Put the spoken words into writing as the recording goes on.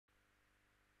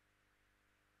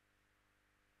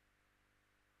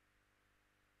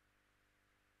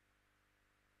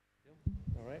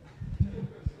All right.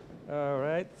 All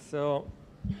right. So,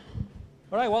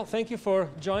 all right. Well, thank you for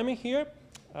joining me here.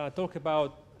 Talk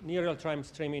about near real-time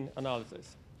streaming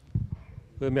analysis.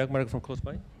 Will the microphone close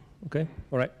by? Okay.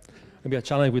 All right. Maybe a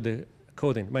challenge with the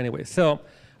coding. But anyway, so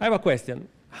I have a question.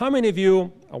 How many of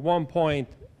you at one point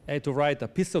had to write a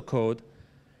piece of code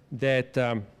that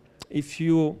if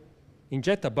you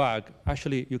inject a bug,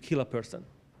 actually you kill a person?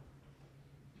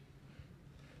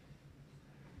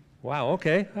 Wow,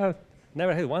 OK. I've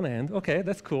never had one hand. OK,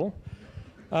 that's cool.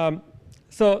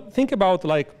 So think about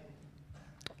like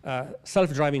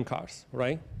self-driving cars,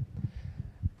 right?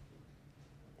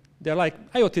 They're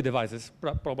like IoT devices,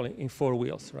 probably in 4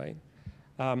 wheels, right?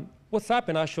 What's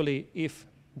happened actually if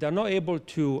they're not able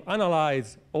to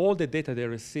analyze all the data they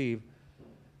receive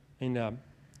in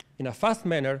a fast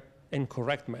manner and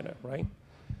correct manner, right?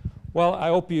 Well, I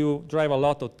hope you drive a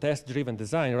lot of test-driven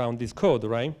design around this code,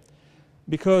 right?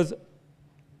 Because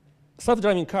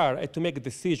self-driving car had to make a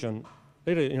decision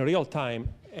literally in real time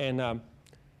and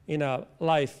in a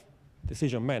live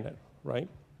decision manner, right?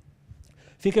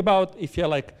 Think about if you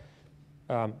have like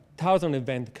 1,000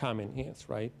 events coming in,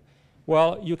 right?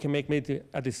 Well, you can make maybe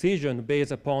a decision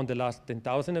based upon the last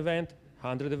 10,000 event,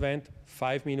 100 event,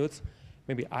 5 minutes,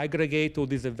 maybe aggregate all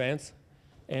these events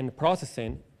and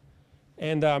processing.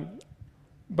 And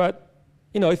but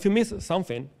if you miss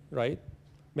something, right?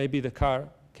 Maybe the car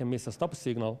can miss a stop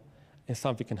signal and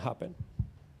something can happen.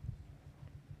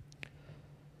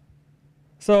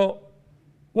 So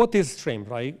what is stream,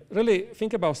 right? Really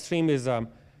think about stream as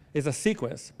a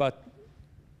sequence, but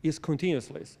is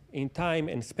continuously in time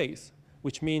and space,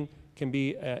 which means can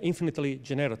be infinitely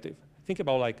generative. Think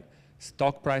about like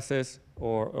stock prices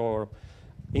or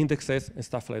indexes and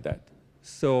stuff like that.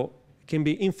 So it can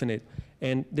be infinite,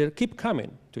 and they keep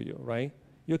coming to you, right?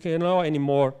 You cannot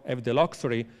anymore have the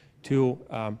luxury to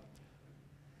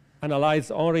analyze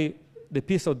only the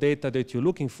piece of data that you're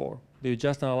looking for. You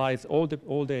just analyze all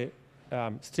the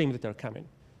streams that are coming.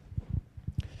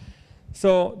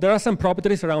 So there are some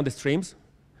properties around the streams.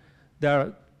 There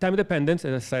are time dependence,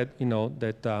 as I said,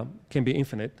 that can be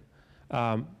infinite.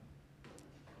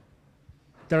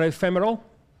 They're ephemeral,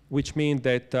 which means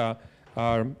that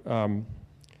are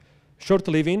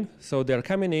short-living, so they're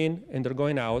coming in and they're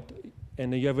going out,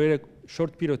 and you have a very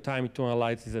short period of time to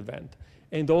analyze this event.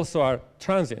 And also are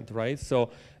transient, right? So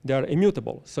they're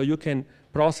immutable. So you can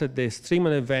process the stream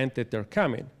and event that they're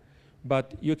coming,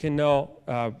 but you can now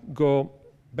go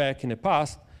back in the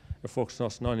past, of course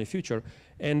not in the future,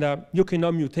 and you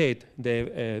cannot mutate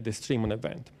the stream and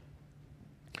event.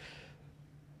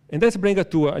 And that's bring us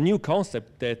to a new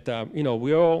concept that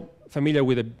we're all familiar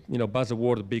with the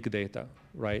buzzword big data,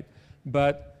 right?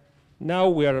 But now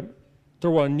we are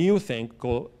through a new thing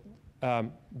called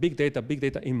big data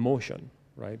in motion,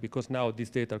 right? Because now these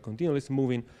data are continuously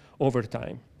moving over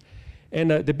time.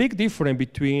 And the big difference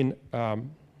between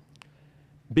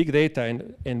big data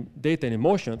and data in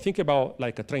motion, think about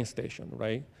like a train station,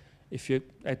 right? If you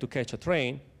had to catch a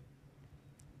train,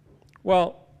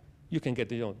 well, you can get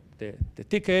the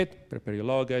ticket, prepare your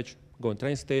luggage, go to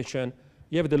train station.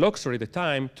 You have the luxury, the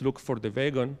time to look for the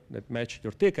wagon that match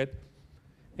your ticket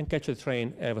and catch the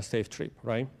train, have a safe trip,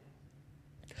 right?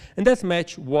 And that's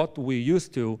match what we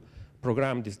used to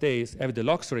program these days, have the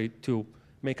luxury to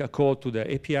make a call to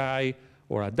the API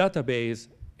or a database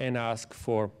and ask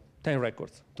for 10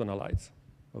 records to analyze,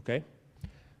 okay?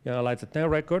 You analyze the 10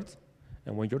 records,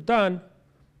 and when you're done,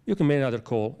 you can make another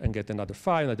call and get another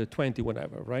 5, another 20,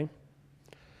 whatever, right?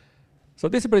 So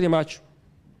this is pretty much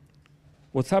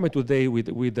what's happening today with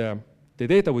the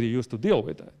data we used to deal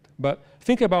with that. But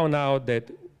think about now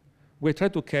that we try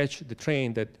to catch the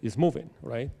train that is moving,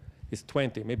 right? It's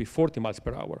 20, maybe 40 miles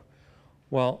per hour.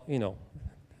 Well,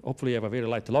 hopefully you have a very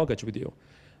light luggage with you.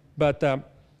 But and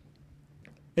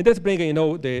that's bringing,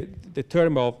 the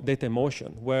term of data in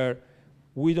motion, where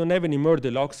we don't have anymore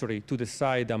the luxury to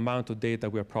decide the amount of data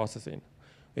we are processing.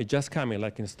 It's just coming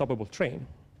like in a stoppable train.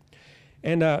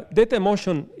 And data in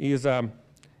motion is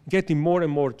getting more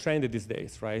and more trendy these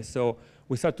days, right? So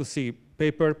we start to see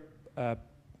paper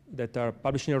that are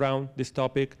publishing around this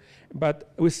topic.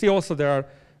 But we see also there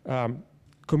are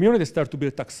communities start to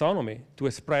build taxonomy to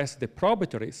express the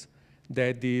properties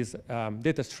that these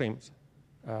data streams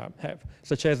have,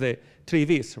 such as the 3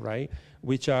 Vs, right,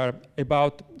 which are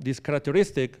about this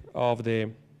characteristic of the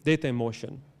data in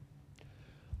motion,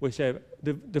 which have,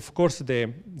 of course,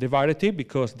 the variety,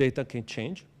 because data can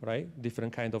change, right,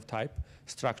 different kind of type,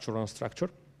 structure, unstructured,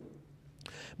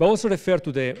 but also refer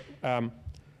to the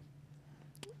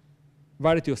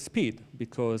variety of speed,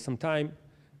 because sometimes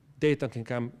data can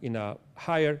come in a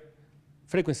higher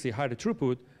frequency, higher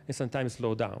throughput, and sometimes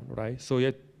slow down, right? So you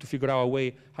have to figure out a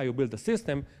way how you build the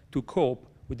system to cope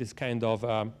with this kind of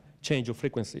change of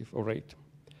frequency or rate.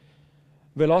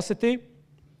 Velocity,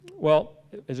 well,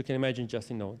 as you can imagine, just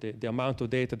the amount of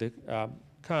data that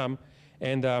come,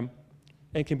 and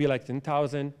it can be like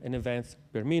 10,000 events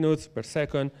per minute, per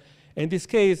second. In this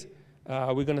case,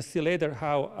 we're going to see later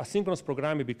how asynchronous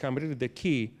programming become really the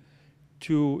key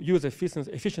to use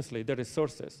efficiently the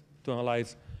resources to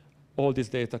analyze all this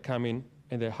data coming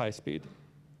at a high speed.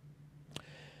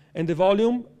 And the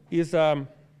volume is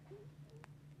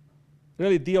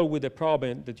really deal with the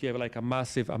problem that you have like a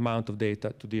massive amount of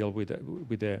data to deal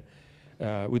with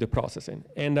the processing.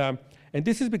 And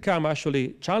this has become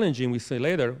actually challenging, we say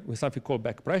later, with something called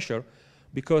back pressure,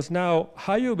 because now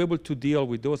how you'll be able to deal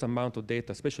with those amount of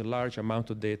data, especially large amount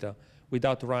of data,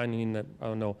 without running, I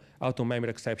don't know, out-of-memory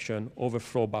exception,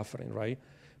 overflow buffering, right?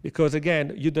 Because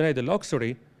again, you don't have the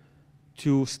luxury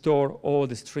to store all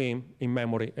the stream in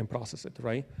memory and process it,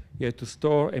 right? You have to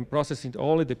store and process it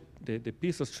only the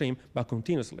piece of stream, but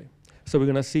continuously. So we're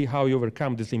going to see how you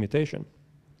overcome this limitation.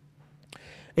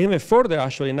 And even further,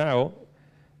 actually now,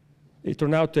 it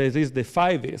turned out to exist the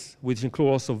 5Is, which include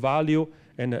also value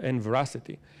and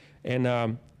veracity.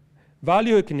 And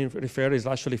value you can refer is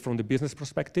actually from the business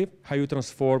perspective, how you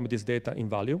transform this data in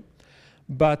value.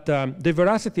 But the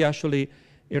veracity actually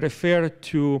it refers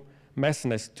to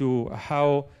messiness, to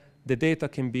how the data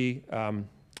can be,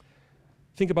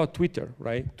 think about Twitter,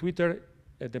 right? Twitter,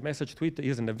 the message Twitter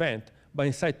is an event, but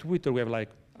inside Twitter we have like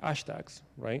hashtags,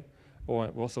 right? Or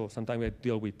also sometimes we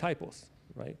deal with typos,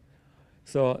 right?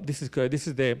 So this is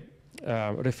the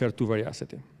refer to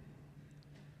veracity.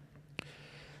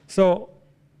 So,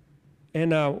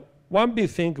 and one big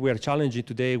thing we are challenging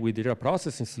today with the real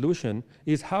processing solution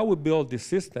is how we build this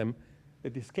system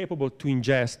that is capable to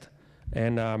ingest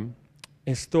and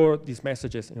store these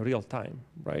messages in real time,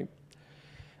 right?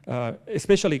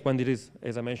 Especially when it is,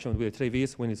 as I mentioned, with the 3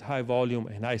 Vs, when it's high volume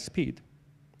and high speed.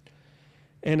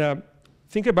 And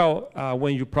think about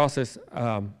when you process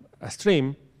a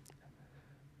stream,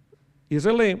 it's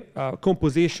really a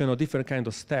composition of different kind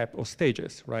of steps or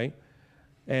stages, right?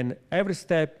 And every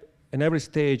step and every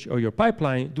stage of your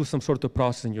pipeline do some sort of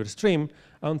process in your stream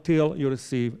until you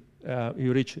receive,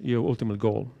 you reach your ultimate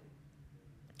goal.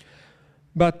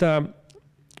 But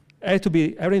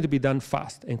everything to be done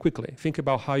fast and quickly. Think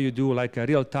about how you do like a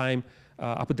real-time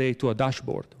update to a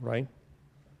dashboard, right?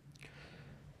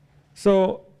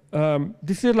 So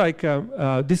this is like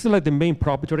the main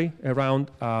proprietary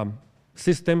around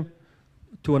system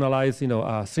to analyze,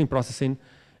 stream processing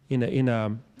in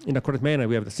a correct manner.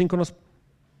 We have the synchronous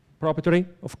proprietary,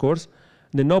 of course,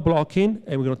 the no blocking,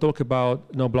 and we're going to talk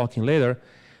about no blocking later,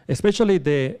 especially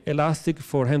the elastic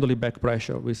for handling back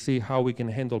pressure. We see how we can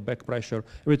handle back pressure.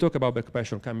 We'll talk about back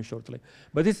pressure coming shortly.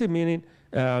 But this is meaning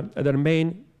the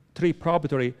main 3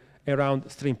 proprietary around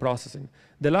stream processing.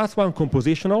 The last one,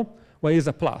 compositional, well, is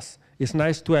a plus. It's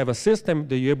nice to have a system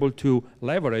that you're able to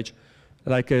leverage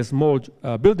like a small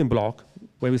building block,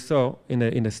 where we saw in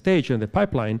a stage in the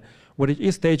pipeline, where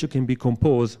each stage can be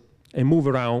composed and move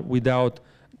around without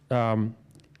too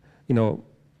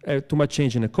much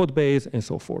change in the code base and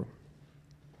so forth.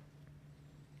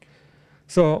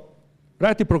 So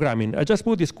reactive programming. I just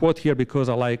put this quote here because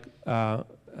I like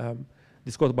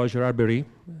this quote by Gerard Berry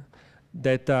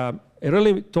that it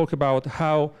really talk about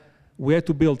how we have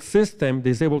to build system that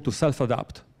is able to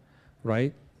self-adapt,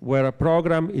 right? Where a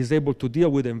program is able to deal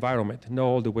with the environment, not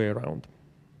all the way around.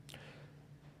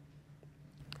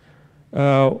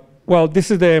 Well,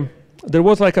 this is there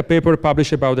was like a paper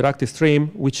published about the reactive stream,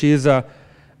 which is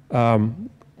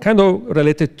kind of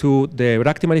related to the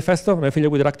reactive manifesto. Am I familiar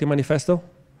with the reactive manifesto?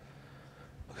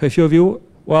 A few of you?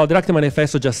 Well, the reactive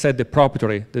manifesto just said the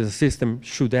proprietary that the system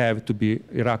should have to be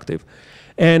reactive.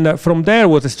 And from there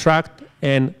was extract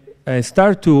and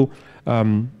start to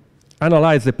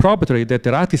analyze the proprietary that the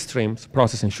reactive streams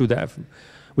processing should have,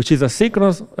 which is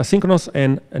asynchronous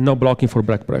and no blocking for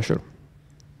back pressure.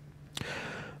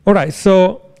 All right,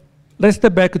 so let's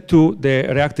step back to the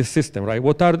reactive system, right?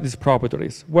 What are these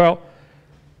proprietaries? Well,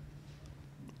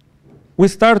 we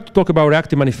start to talk about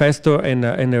reactive manifesto and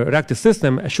the reactive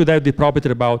system should have the property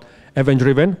about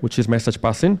event-driven, which is message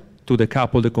passing to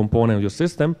decouple the component of your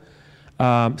system.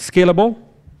 Scalable,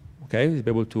 okay,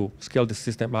 be able to scale the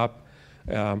system up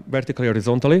vertically,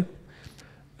 horizontally.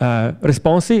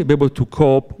 Responsive, be able to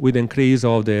cope with the increase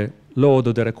of the load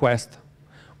of the request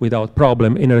without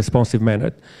problem in a responsive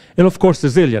manner. And of course,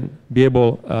 resilient,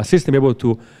 system able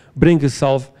to bring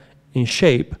itself in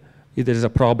shape if there is a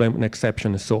problem, an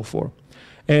exception, and so forth.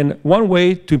 And one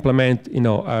way to implement,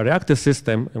 a reactive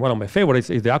system, and one of my favorites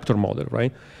is the actor model,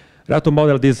 right? Reactor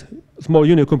model is small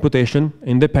unit computation,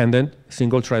 independent,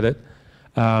 single-threaded,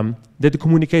 that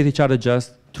communicate each other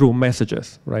just through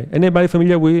messages, right? Anybody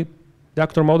familiar with the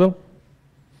actor model?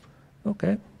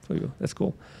 Okay, for you, that's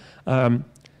cool. And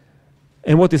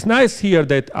what is nice here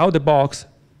that out of the box,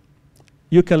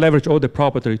 you can leverage all the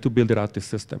property to build the reactive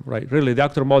system, right? Really, the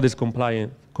actor model is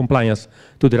compliance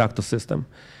to the reactor system.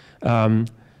 The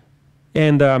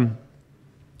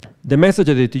message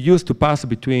that you use to pass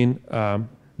between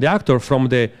the actor from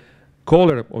the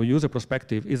caller or user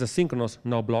perspective is asynchronous,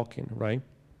 no blocking, right?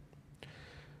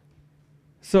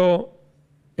 So,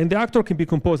 and the actor can be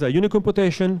composed as a unit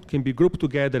computation, can be grouped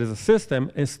together as a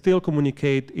system, and still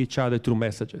communicate each other through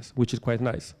messages, which is quite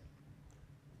nice.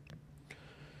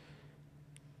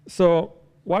 So,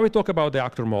 why we talk about the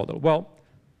actor model? Well,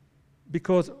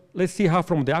 because let's see how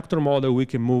from the actor model we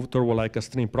can move toward like a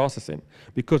stream processing.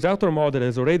 Because the actor model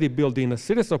has already built in a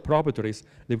series of properties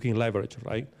that we can leverage,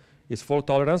 right? It's fault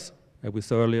tolerance, as we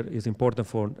saw earlier, is important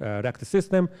for reactive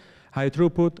system, high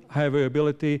throughput, high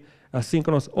availability,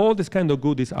 asynchronous, all this kind of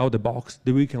goodies out of the box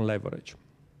that we can leverage.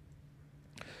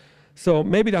 So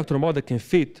maybe the actor model can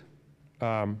fit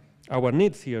our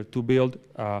needs here to build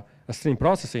a stream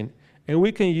processing, and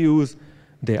we can use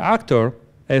the actor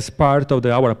as part of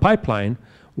our pipeline,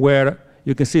 where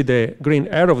you can see the green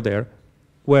arrow there,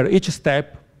 where each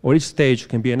step or each stage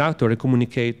can be an actor and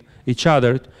communicate each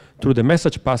other through the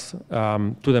message pass,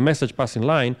 to the message passing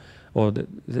line, or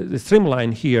the stream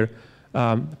line here,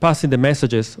 passing the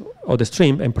messages of the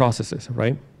stream and processes,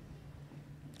 right?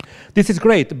 This is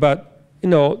great, but you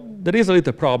know, there is a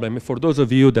little problem. For those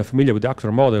of you that are familiar with the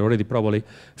actor model, already probably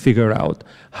figure out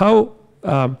how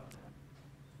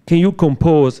can you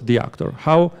compose the actor?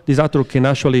 How this actor can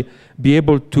actually be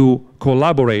able to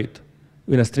collaborate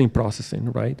in a stream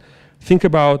processing, right? Think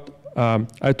about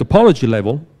at topology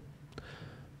level,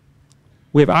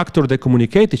 we have actors that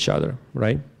communicate each other,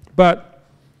 right? But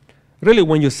really,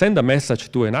 when you send a message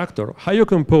to an actor, how you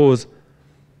compose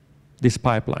this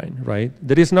pipeline, right?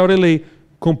 There is not really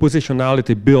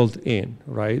compositionality built in,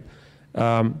 right?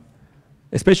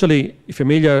 Especially if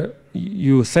familiar,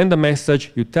 you send a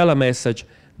message, you tell a message,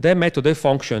 that method, that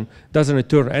function doesn't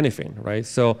return anything, right?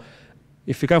 So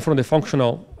if you come from the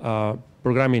functional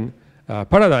programming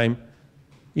paradigm,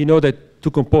 you know that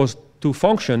to compose two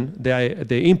functions,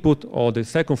 the input or the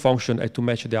second function had to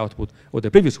match the output of the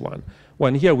previous one.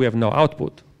 When here we have no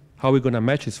output, how are we going to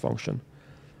match this function?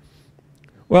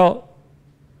 Well,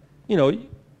 you know,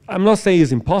 I'm not saying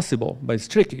it's impossible, but it's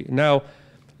tricky. Now,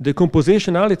 the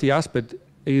compositionality aspect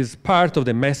is part of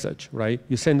the message, right?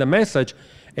 You send a message,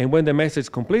 and when the message is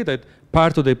completed,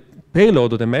 part of the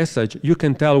payload of the message, you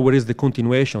can tell where is the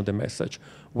continuation of the message,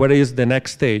 where is the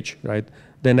next stage, right?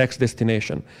 The next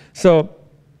destination. So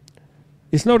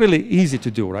it's not really easy to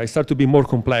do, right? It starts to be more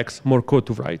complex, more code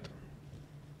to write.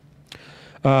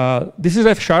 This is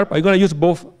F#. I'm going to use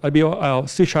both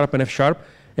C# and F#.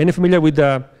 Any familiar with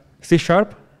C#?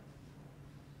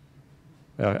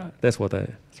 That's what I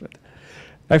said.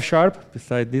 F#,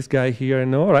 beside this guy here,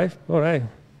 and all right,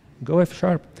 go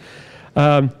F#.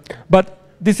 But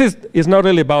this is not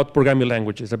really about programming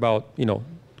language. It's about, you know,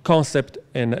 concept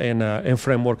and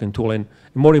framework and tooling,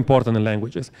 more important than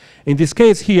languages. In this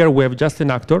case here, we have just an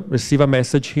actor, receive a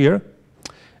message here,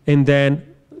 and then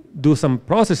do some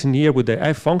processing here with the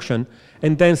F function,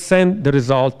 and then send the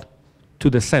result to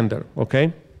the sender,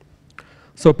 okay?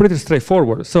 So pretty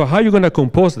straightforward. So how are you going to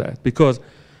compose that? Because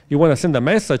you want to send a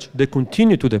message that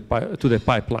continue to the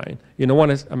pipeline. You don't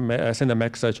want to send a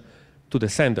message to the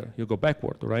sender. You go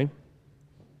backward, right?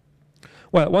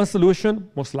 Well, one solution,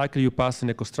 most likely you pass in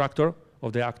a constructor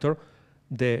of the actor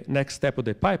the next step of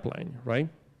the pipeline, right? You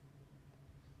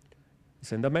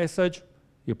send a message,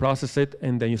 you process it,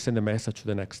 and then you send a message to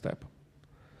the next step.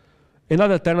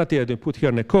 Another alternative that I put here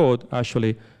in the code,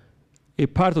 actually, a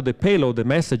part of the payload, the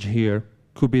message here,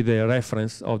 could be the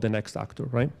reference of the next actor,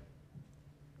 right?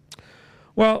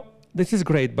 Well, this is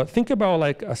great, but think about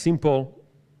like a simple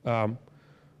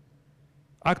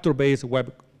actor-based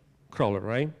web crawler,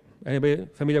 right? Anybody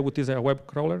familiar with this web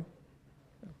crawler?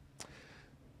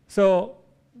 So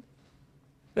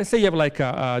let's say you have like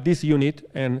this unit,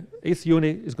 and this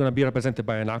unit is going to be represented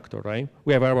by an actor, right?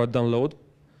 We have our download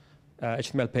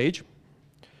HTML page.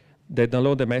 They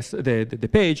download the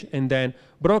page and then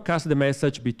broadcast the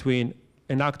message between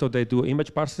an actor that do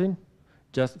image parsing,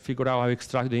 just figure out how to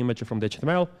extract the image from the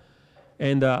HTML,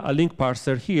 and a link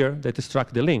parser here that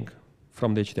extract the link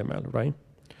from the HTML, right?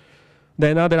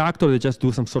 Then another actor that just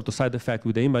do some sort of side effect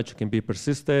with the image, can be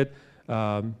persisted,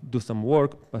 do some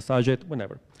work, massage it,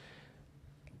 whenever.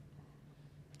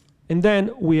 And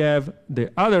then we have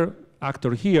the other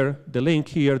actor here, the link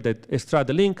here that extract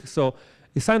the link. So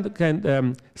it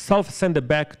can self-send it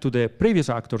back to the previous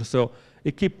actor. So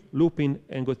it keep looping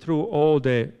and go through all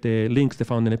the links they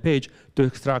found in a page to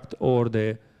extract all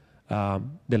the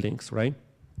links, right?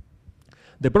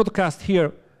 The broadcast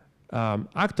here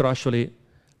actor actually,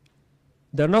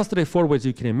 they're not straightforward as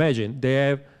you can imagine. They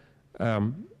have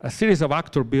a series of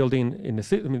actors building in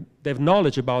they have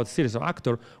knowledge about a series of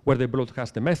actors where they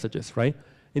broadcast the messages, right?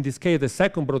 In this case, the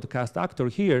second broadcast actor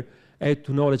here had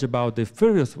to knowledge about the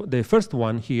first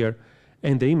one here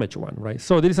and the image one, right?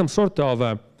 So there is some sort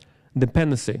of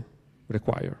dependency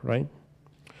required, right?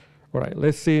 All right,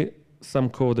 let's see some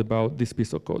code about this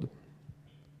piece of code.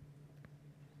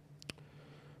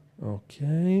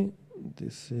 Okay,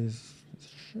 this is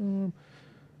sure.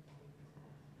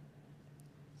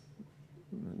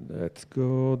 Let's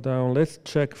go down. Let's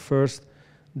check first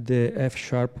the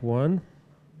F# one.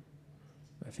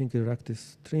 I think the React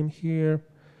is stream here.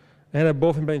 And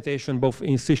both implementation, both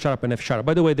in C# and F#.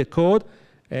 By the way, the code,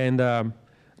 and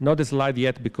not the slide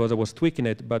yet because I was tweaking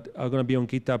it, but I'm going to be on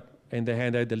GitHub, and they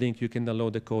handed the link. You can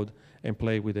download the code and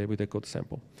play with the code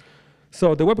sample.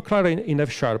 So the web crawler in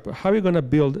F#, how are you going to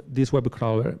build this web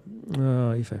crawler?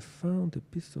 If I found a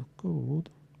piece of code.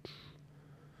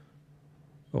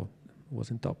 Oh, it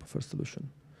was in top, first solution.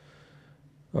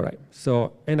 All right,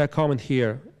 so, and I comment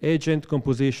here, agent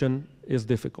composition is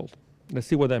difficult. Let's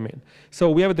see what I mean. So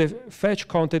we have the fetch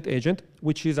content agent,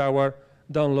 which is our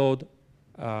download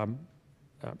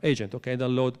agent, okay?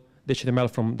 Download the HTML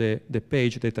from the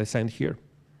page that I sent here.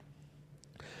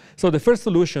 So the first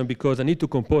solution, because I need to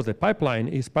compose the pipeline,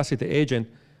 is passing the agent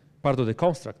part of the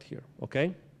construct here,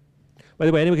 okay? By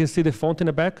the way, anyone can see the font in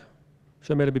the back?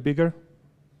 Should I make it a bit bigger?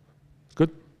 Good.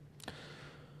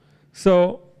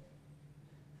 So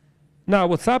now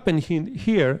what's happened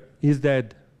here is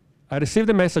that I receive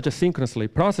the message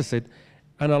asynchronously, process it,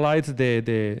 analyze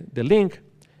the link,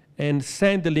 and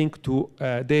send the link to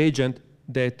the agent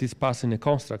that is passing a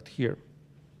construct here.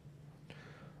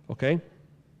 Okay?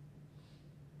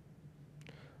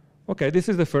 Okay, this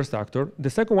is the first actor. The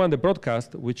second one, the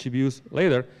broadcast, which we use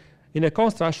later. In a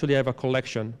construct, actually, I have a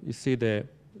collection. You see the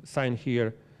sign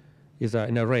here is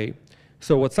an array.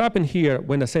 So what's happened here,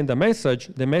 when I send a message,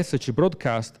 the message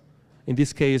broadcast, in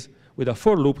this case, with a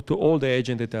for loop to all the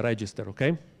agents that are registered,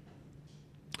 okay?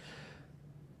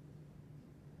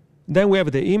 Then we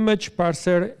have the image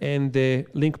parser and the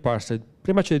link parser.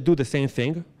 Pretty much they do the same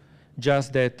thing,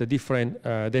 just that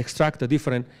they extract a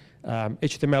different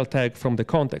HTML tag from the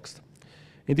context.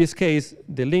 In this case,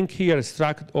 the link here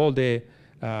extract all the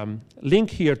link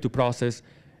here to process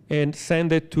and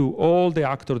send it to all the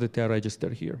actors that are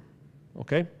registered here,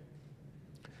 okay?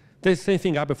 The same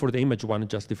thing happened for the image one,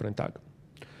 just different tag.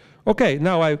 Okay,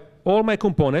 now I all my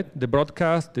component, the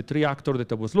broadcast, the three actors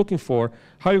that I was looking for,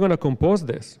 how are you going to compose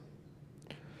this?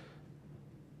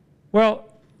 Well,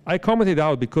 I commented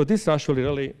out because this actually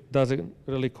really doesn't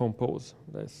really compose.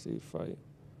 Let's see if I,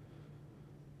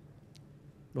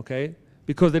 okay?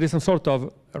 Because there is some sort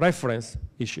of reference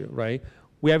issue, right?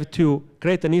 We have to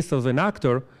create an instance of an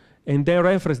actor and then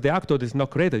reference the actor that is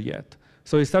not created yet.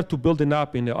 So you start to building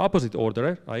up in the opposite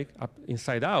order, right? Up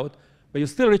inside out, but you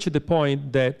still reach the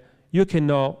point that you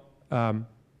cannot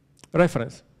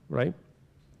reference, right?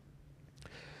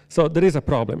 So there is a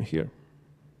problem here.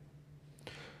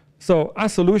 So our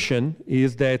solution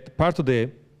is that part of the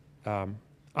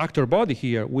actor body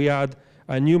here, we add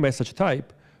a new message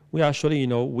type. We actually,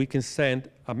 we can send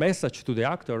a message to the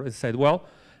actor and say, well,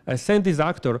 I send this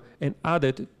actor and add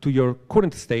it to your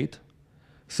current state,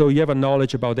 so you have a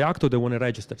knowledge about the actor they want to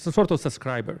register. Some sort of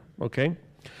subscriber, okay?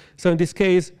 So in this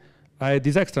case, I have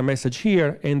this extra message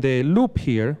here, and the loop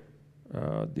here,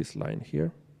 this line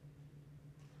here.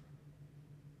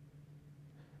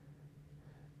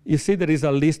 You see there is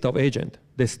a list of agents.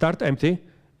 They start empty,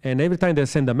 and every time they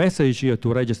send a message here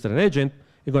to register an agent,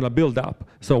 you're going to build up.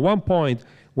 So at one point,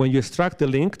 when you extract the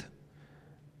link,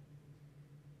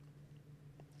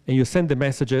 and you send the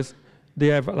messages, they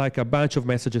have like a bunch of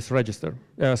messages registered.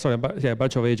 A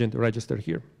bunch of agents registered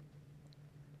here.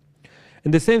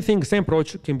 And the same thing, same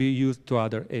approach can be used to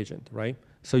other agent, right?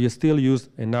 So you still use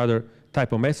another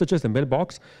type of messages, the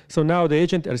mailbox. So now the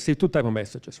agent receives two types of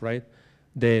messages, right?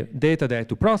 The data they have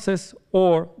to process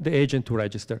or the agent to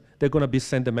register. They're going to be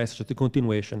sent the message to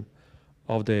continuation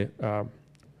of the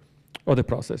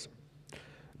process.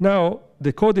 Now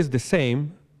the code is the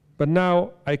same, but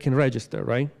now I can register,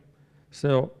 right?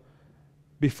 So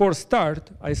before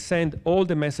start, I send all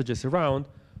the messages around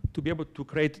to be able to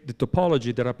create the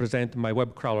topology that represents my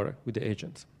web crawler with the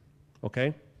agents,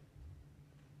 okay?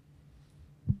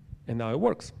 And now it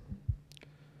works.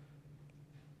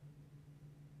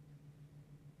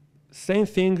 Same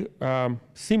thing,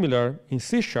 similar in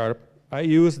C#. I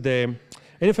use the,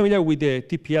 are you familiar with the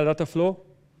TPL data flow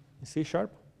in C#? I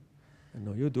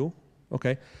know you do.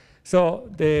 Okay. So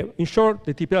in short,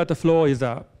 the TPL data flow is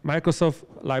a Microsoft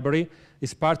library.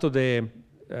 It's part of the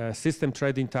system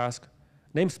threading task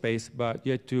namespace, but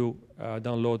you have to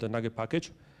download the Nugget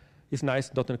package. It's nice,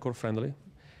 .NET Core friendly.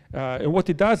 And what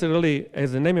it does, really,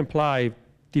 as the name implies,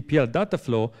 TPL data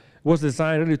flow was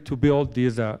designed really to build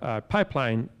this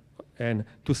pipeline and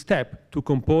to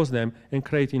compose them and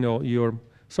create, your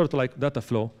sort of like data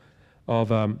flow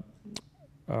of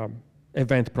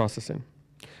event processing.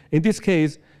 In this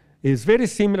case, it's very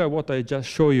similar to what I just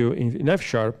showed you in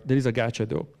F#. There is a gotcha,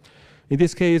 though. In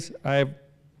this case, I have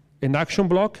an action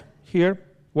block here.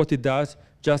 What it does,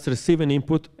 just receive an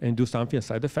input and do something, a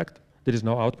side effect. There is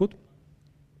no output.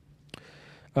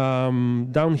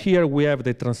 Down here, we have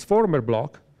the transformer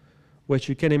block, which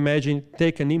you can imagine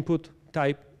take an input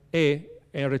type A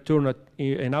and return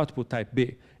an output type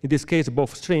B. In this case,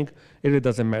 both string, it really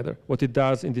doesn't matter. What it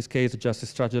does in this case is just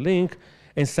extract the link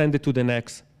and send it to the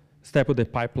next step of the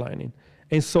pipelining,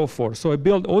 and so forth. So I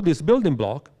build all this building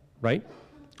block, right?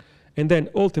 And then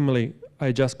ultimately,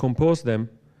 I just compose them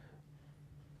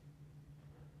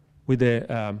with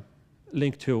the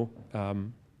link to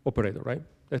operator, right?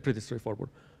 That's pretty straightforward.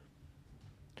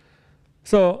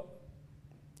 So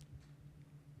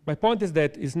my point is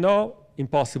that it's not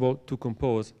impossible to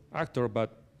compose actor,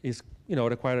 but it's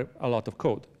require a lot of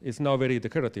code. It's not very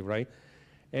declarative, right?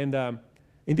 And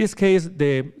in this case,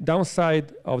 the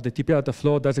downside of the TPL data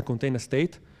flow doesn't contain a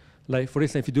state. Like, for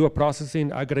instance, if you do a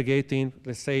processing, aggregating,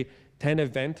 let's say 10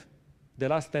 events, the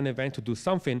last 10 events to do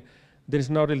something, there is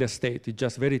not really a state. It's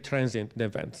just very transient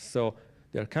events. So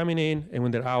they're coming in, and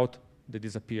when they're out, they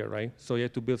disappear, right? So you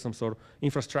have to build some sort of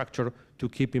infrastructure to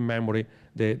keep in memory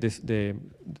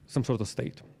some sort of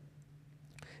state.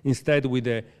 Instead, with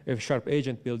the F#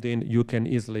 agent built in, you can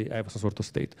easily have some sort of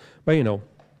state. But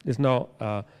it's not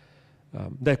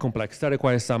that complex. That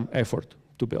requires some effort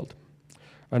to build.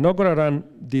 I'm not going to run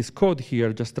this code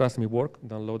here. Just trust me, work.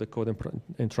 Download the code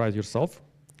and try it yourself.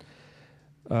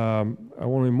 I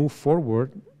want to move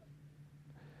forward.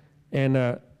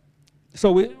 And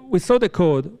so we saw the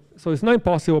code. So it's not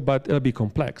impossible, but it'll be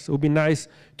complex. It would be nice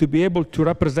to be able to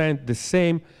represent the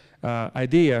same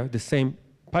idea, the same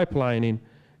pipelining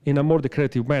in a more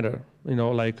declarative manner,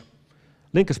 like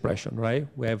link expression, right?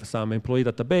 We have some employee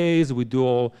database. We do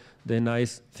all the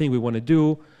nice thing we want to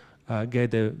do,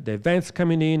 get the events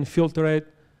coming in, filter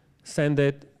it, send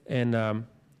it, and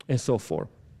so forth.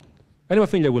 Anyone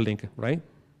familiar with link, right?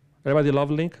 Everybody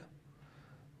love link?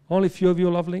 Only a few of you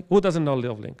love link? Who doesn't know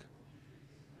love link?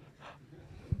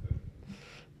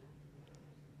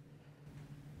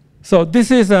 So this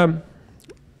is the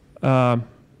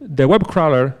web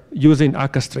crawler using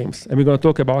akka streams, and we're going to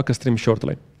talk about akka streams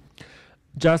shortly.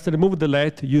 Just remove the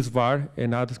let, use var,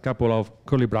 and add a couple of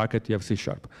curly brackets, you have C#.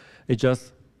 It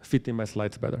just fits in my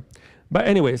slides better. But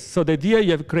anyways, so the idea,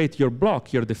 you have to create your block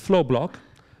here, the flow block,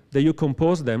 that you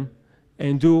compose them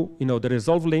and do the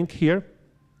resolve link here.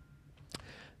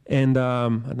 And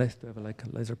nice to have like a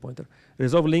laser pointer.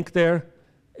 Resolve link there,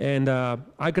 and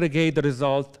aggregate the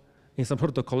result in some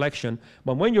sort of collection.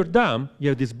 But when you're done, you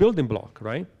have this building block,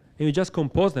 right? And you just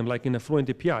compose them like in a Fluent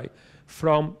API.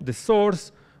 From the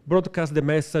source, broadcast the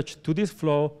message to this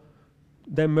flow,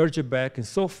 then merge it back, and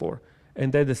so forth.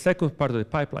 And then the second part of the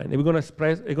pipeline. And we're going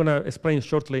to explain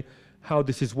shortly how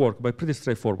this is work, but pretty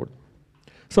straightforward.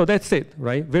 So that's it,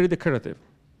 right? Very declarative.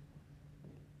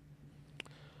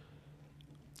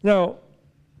 Now,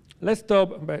 let's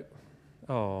talk about,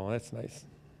 oh, that's nice.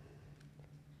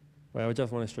 Well, I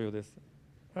just want to show you this.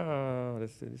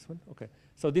 Let's see this one. OK.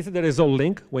 So this is the resolve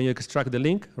link when you extract the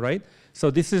link, right?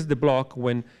 So this is the block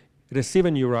when receive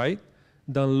and you write,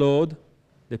 download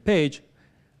the page.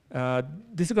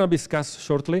 This is going to be discussed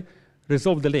shortly.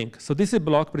 Resolve the link. So this is a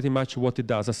block pretty much what it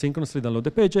does. Asynchronously download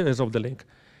the page and resolve the link.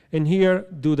 And here,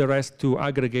 do the rest to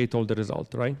aggregate all the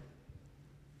result, right?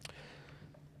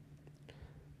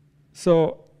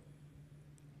 So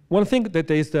one thing that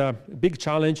is the big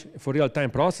challenge for real-time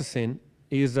processing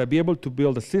is be able to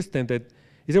build a system that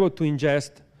is able to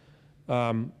ingest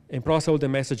and process all the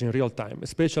message in real time,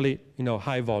 especially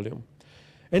high volume.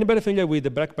 Anybody familiar with the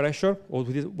back pressure, or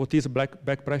what is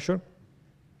back pressure?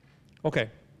 OK.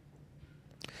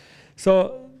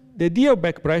 So the idea of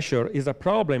back pressure is a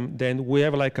problem. Then we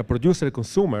have like a producer and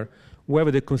consumer, where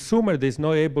the consumer is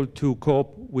not able to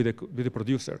cope with the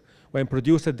producer. When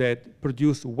producer that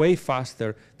produce way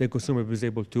faster than consumer is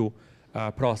able to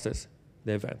process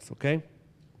the events. OK.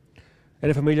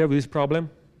 Any familiar with this problem?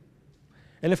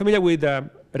 Any familiar with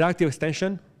reactive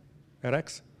extension,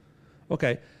 RX?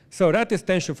 Okay, so that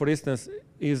extension, for instance,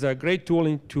 is a great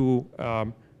tooling to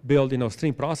build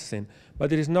stream processing, but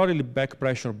there is not really back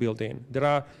pressure built in. There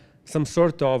are some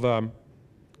sort of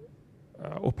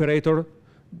operator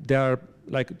that are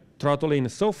like throttling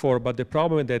and so forth, but the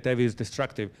problem that they have is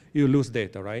destructive. You lose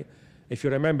data, right? If you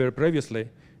remember previously,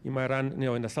 you might run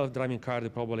in a self-driving car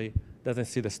that probably doesn't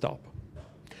see the stop.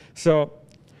 So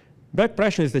back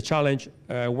pressure is the challenge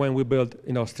when we build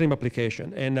stream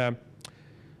application.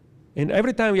 And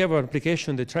every time we have an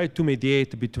application that tries to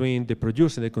mediate between the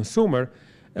producer and the consumer,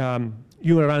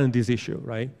 you are running this issue,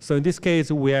 right? So in this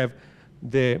case, we have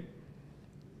the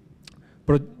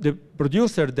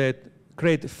producer that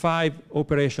creates 5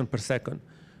 operations per second,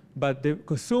 but the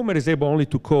consumer is able only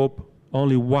to cope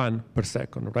only 1 per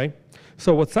second, right?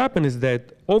 So what's happened is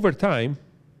that over time,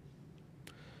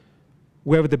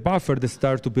 we have the buffer that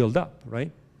starts to build up,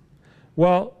 right?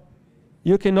 Well,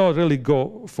 you cannot really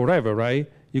go forever, right?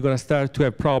 You're going to start to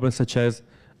have problems such as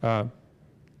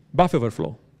buffer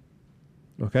overflow,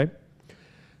 okay?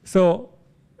 So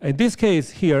in this case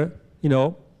here,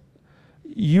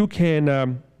 you can,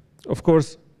 of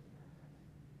course,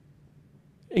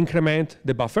 increment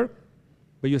the buffer,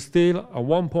 but you still, at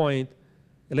one point,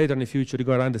 later in the future, you're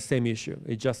going to run the same issue.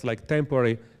 It's just like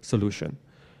temporary solution.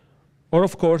 Or,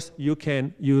 of course, you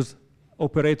can use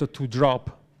operator to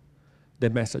drop the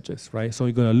messages, right? So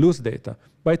you're going to lose data,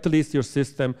 but at least your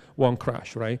system won't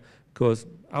crash, right? Because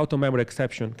out-of-memory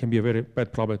exception can be a very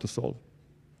bad problem to solve.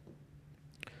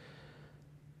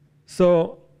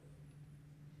 So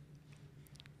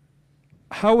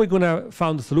how are we going to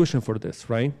find a solution for this,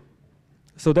 right?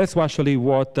 So that's actually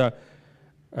what the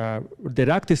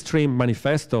reactive stream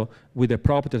manifesto with the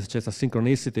properties such as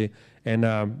asynchronicity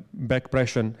and back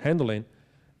pressure handling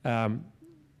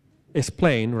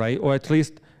explain, right? Or at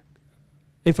least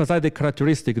emphasize the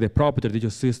characteristic, the property that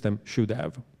your system should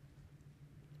have.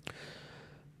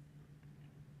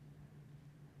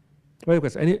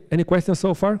 Any questions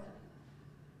so far?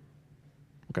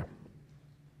 Okay.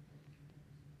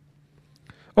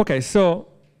 Okay, so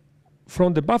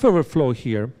from the buffer overflow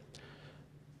here,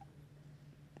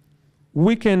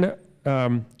 we can,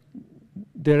 the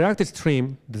reactive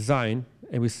stream design,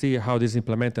 and we see how this is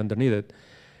implemented underneath it,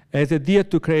 has the idea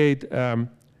to create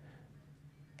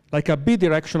like a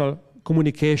bidirectional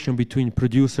communication between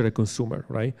producer and consumer,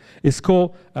 right? It's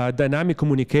called dynamic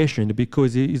communication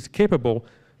because it is capable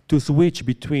to switch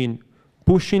between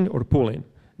pushing or pulling.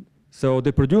 So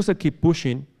the producer keep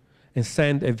pushing and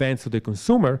send events to the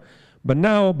consumer, but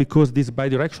now because this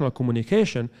bidirectional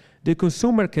communication, the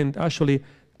consumer can actually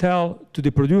tell to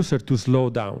the producer to slow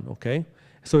down, okay?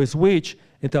 So it switch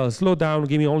and tell slow down,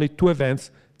 give me only 2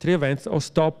 events, 3 events, or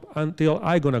stop until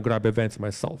I'm gonna grab events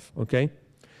myself, okay?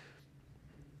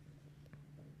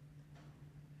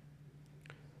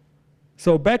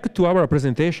 So back to our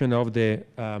presentation of the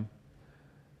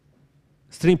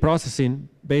stream processing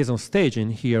based on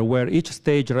staging here, where each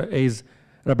stage is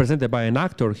represented by an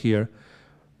actor here.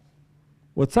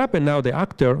 What's happened now, the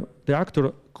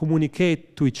actor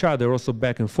communicate to each other also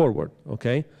back and forward,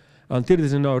 okay? Until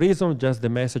there's no reason, just the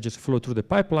messages flow through the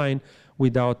pipeline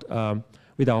without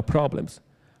problems.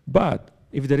 But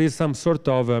if there is some sort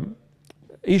of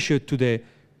issue to the,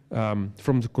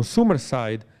 from the consumer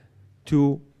side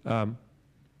to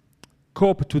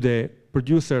cope to the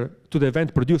producer, to the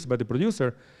event produced by the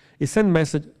producer, it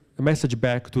sends a message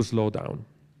back to slow down.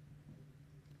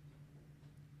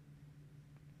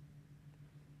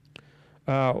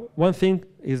 One thing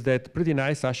is that pretty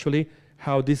nice, actually,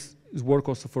 how this works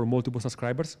also for multiple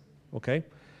subscribers, okay?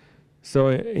 So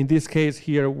in this case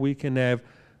here, we can have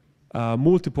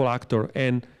multiple actors,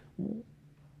 and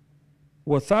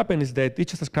what's happened is that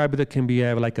each subscriber can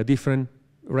have like a different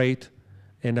rate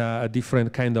and a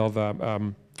different kind of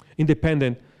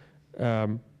independent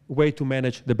way to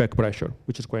manage the back pressure,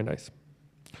 which is quite nice.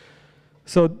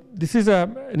 So this is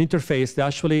an interface that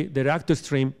actually the reactive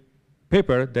stream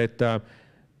paper that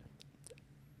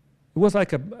it was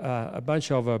like a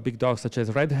bunch of big dogs such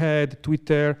as Red Hat,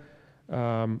 Twitter,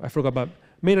 I forgot about,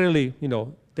 mainly,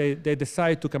 they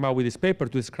decided to come out with this paper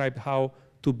to describe how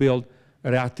to build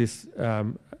a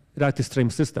reactive stream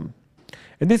system.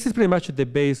 And this is pretty much the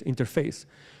base interface.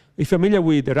 If you're familiar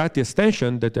with the reactive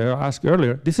extension that I asked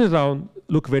earlier, this is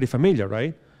look very familiar,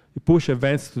 right? You push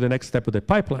events to the next step of the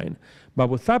pipeline. But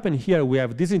what's happened here, we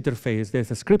have this interface, there's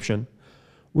a description,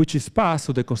 which is passed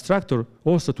to the constructor,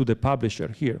 also to the publisher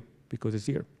here, because it's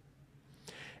here.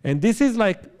 And this is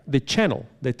like the channel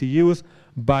that you use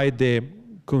by the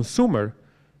consumer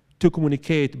to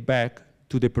communicate back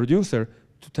to the producer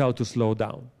to tell to slow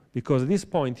down. Because at this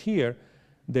point here,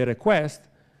 the request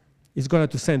is going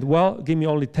to send, well, give me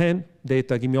only 10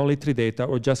 data, give me only 3 data,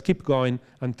 or just keep going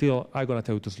until I'm going to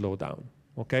tell you to slow down,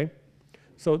 okay?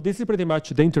 So this is pretty much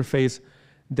the interface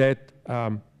that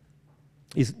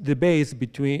is the base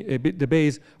between the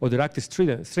base of the reactive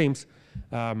streams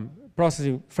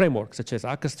processing frameworks such as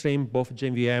AkaStream, both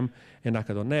JVM and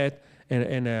Aka.NET,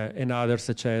 and others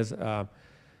such as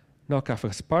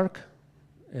Kafka Spark,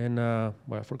 and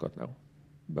well, I forgot now,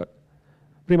 but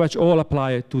pretty much all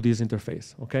apply to this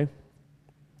interface, okay?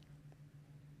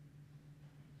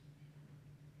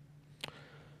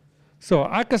 So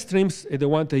AkaStreams is the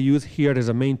one I use here as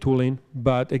a main tooling,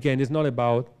 but again, it's not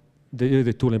about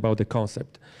the tooling, about the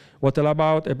concept. What I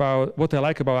like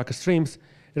about AkaStreams,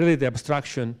 really the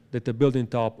abstraction that they build on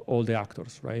top all the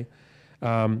actors, right?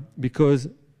 Because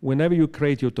whenever you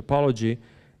create your topology,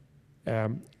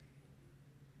 it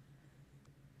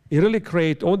really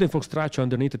creates all the infrastructure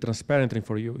underneath it transparently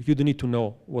for you. You don't need to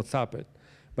know what's happened,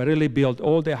 but really build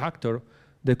all the actors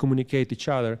that communicate each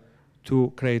other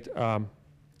to create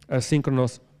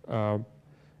asynchronous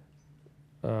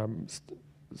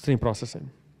stream processing.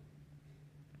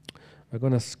 I'm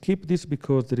going to skip this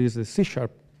because there is a C#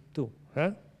 too.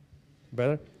 Huh?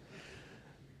 Better?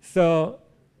 So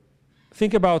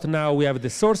think about now we have the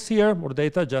source here, or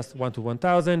data, just 1 to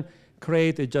 1,000.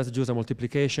 Create it, just use a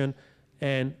multiplication,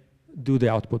 and do the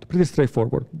output. Pretty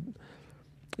straightforward.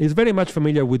 It's very much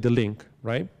familiar with the link,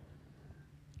 right?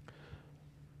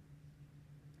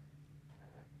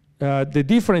 The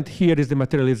different here is the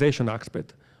materialization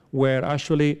aspect, where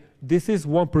actually this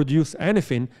won't produce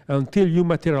anything until you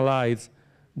materialize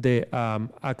the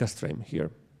AkaStream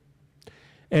here.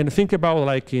 And think about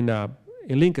like in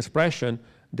link expression,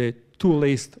 the two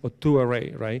list or two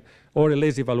array, right? Or a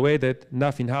lazy evaluated,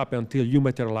 nothing happened until you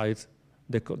materialize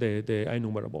the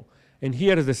enumerable. And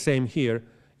here is the same here.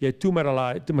 You have to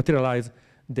materialize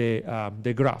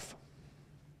the graph.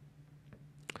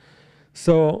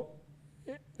 So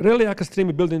really, AkaStream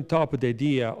is building on top of the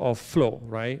idea of flow,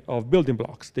 right? Of building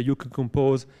blocks that you can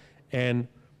compose and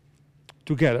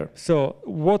together. So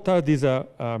what are these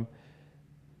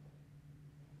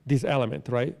elements,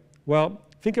 right? Well,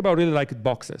 think about really like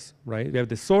boxes, right? You have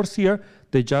the source here.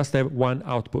 They just have one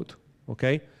output,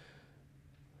 okay?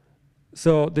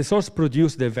 So the source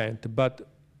produces the event, but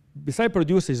beside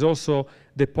produce is also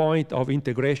the point of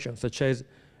integration, such as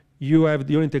you have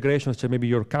your integration, such as maybe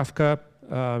your Kafka,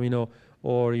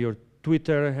 or your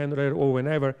Twitter handler, or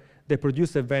whenever they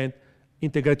produce event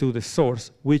integrated to the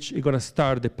source, which is going to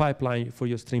start the pipeline for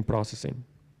your stream processing.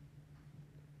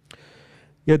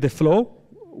 You have the flow,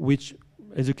 which,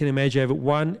 as you can imagine, have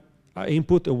one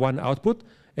input and one output,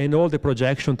 and all the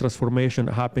projection transformation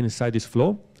happen inside this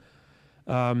flow.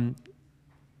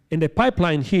 In the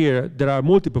pipeline here, there are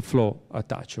multiple flow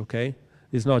attached, okay?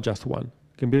 It's not just one.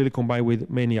 It can be really combined with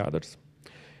many others.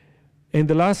 And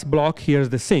the last block here is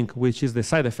the sync, which is the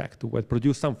side effect, where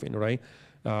produce something, right?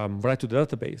 Right to the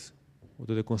database, or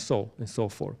to the console, and so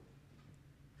forth.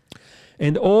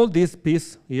 And all this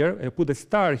piece here, I put a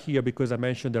star here because I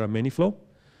mentioned there are many flow,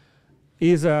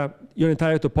 is your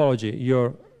entire topology,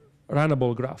 your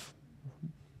runnable graph.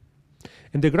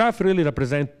 And the graph really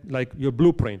represents like your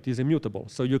blueprint is immutable.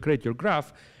 So you create your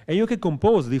graph, and you can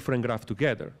compose different graphs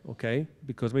together, okay?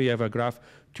 Because maybe you have a graph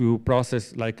to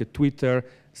process like a Twitter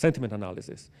sentiment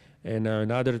analysis, and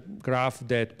another graph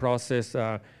that process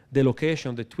the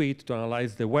location of the tweet to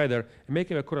analyze the weather, and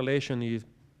making a correlation if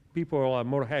people are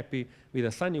more happy with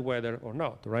a sunny weather or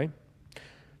not, right?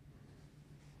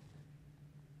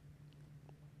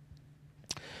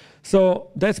 So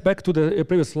that's back to the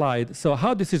previous slide. So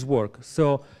how does this work?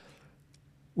 So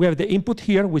we have the input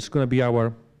here, which is going to be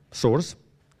our source.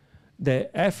 The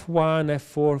F1,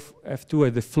 F4, F2 are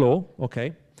the flow,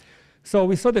 okay? So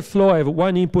we saw the flow have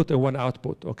one input and one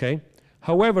output, okay?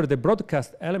 However, the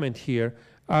broadcast element here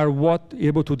are what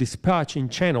able to dispatch in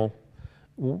channel,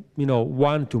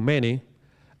 one to many,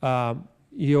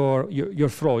 your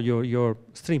flow, your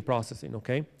stream processing,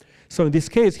 okay? So in this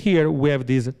case here, we have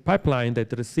this pipeline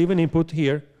that receive an input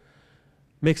here,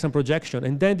 make some projection,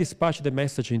 and then dispatch the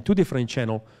message in two different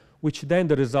channels, which then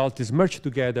the result is merged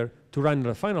together to run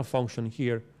the final function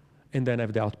here, and then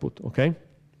have the output, okay?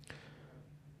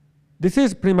 This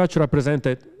is pretty much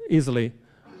represented easily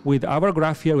with our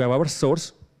graph here. We have our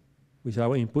source, which is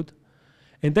our input,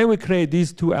 and then we create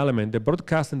these two elements, the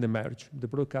broadcast and the merge, the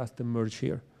broadcast and merge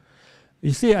here.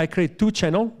 You see, I create two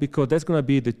channels because that's going to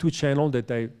be the two channels that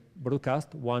I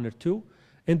broadcast, 1 or 2,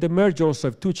 and the merge also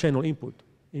have two channel input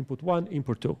 1,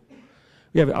 input 2.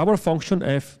 We have our function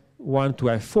F1 to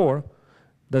F4,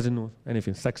 doesn't know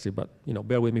anything sexy, but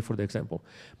bear with me for the example.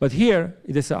 But here,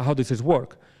 this is how this is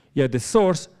work. You have the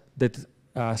source that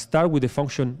start with the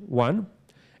function 1,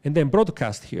 and then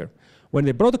broadcast here. When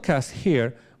they broadcast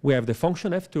here, we have the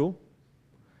function F2,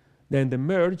 then the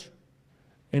merge,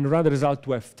 and run the result to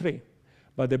F3.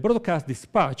 But the broadcast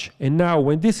dispatch, and now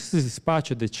when this is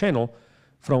dispatched, the channel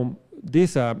from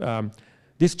this,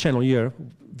 this channel here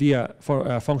via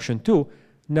function 2,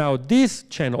 now this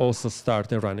channel also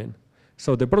starts running.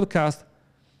 So the broadcast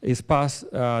is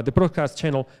the broadcast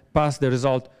channel passed the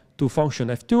result to function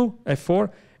F2,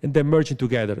 F4, and then merging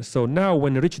together. So now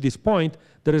when you reach this point,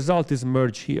 the result is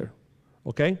merged here,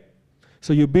 okay?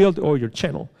 So you build all your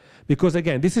channel. Because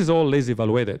again, this is all lazy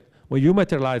evaluated. When you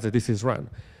materialize it, this is run.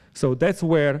 So that's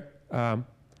where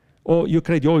you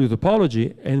create all your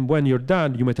topology, and when you're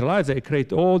done, you materialize it,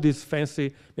 create all this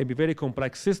fancy, maybe very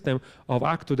complex system of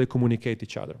actors that communicate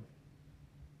each other.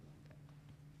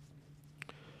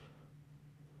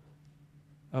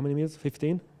 How many minutes? 15?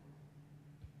 18.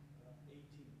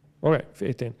 All right,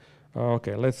 18.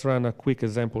 Okay, let's run a quick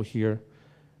example here.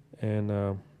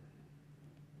 And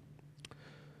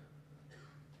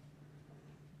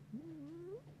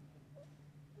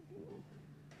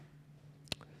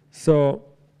so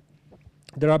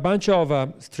there are a bunch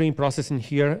of stream processing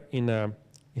here in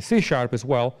C# as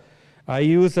well. I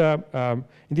use, in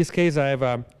this case, I have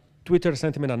a Twitter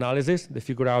sentiment analysis to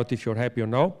figure out if you're happy or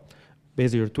no,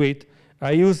 based on your tweet.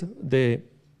 I use I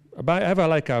have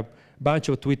like a bunch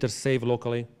of tweets saved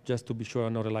locally, just to be sure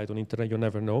I'm not relied on internet, you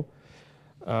never know.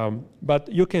 But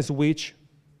you can switch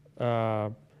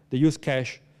the use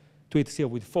cache tweets here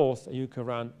with false, and you can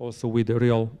run also with the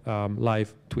real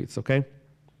live tweets, okay?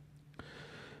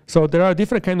 So there are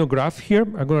different kind of graph here.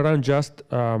 I'm going to run just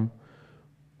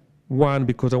one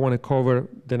because I want to cover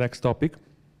the next topic.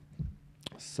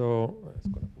 So I'm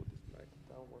just going to put this back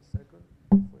down 1 second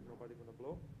so nobody's going to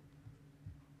blow.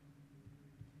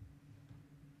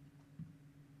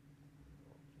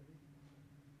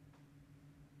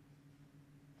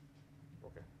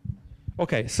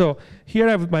 Okay, so here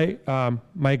I have my,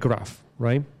 my graph,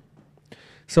 right?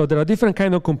 So there are different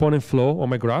kind of component flow on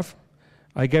my graph.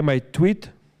 I get my tweet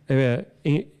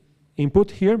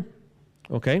input here,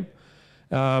 okay?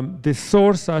 The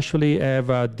source actually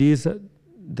have this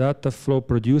data flow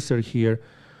producer here,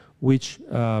 which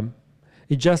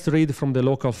it just read from the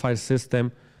local file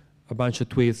system a bunch of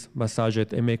tweets, massage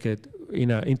it, and make it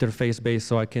in an interface base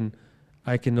so I can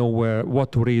know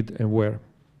what to read and where.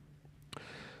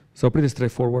 So pretty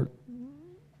straightforward.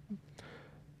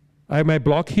 I have my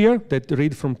block here that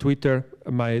read from Twitter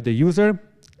the user.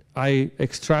 I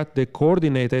extract the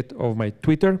coordinate of my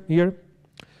Twitter here.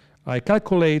 I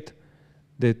calculate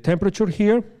the temperature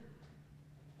here.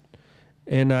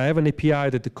 And I have an API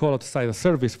that call outside a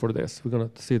service for this. We're going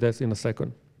to see this in a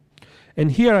second.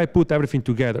 And here I put everything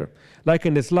together. Like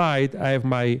in the slide, I have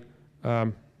my,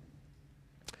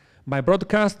 my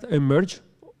broadcast and merge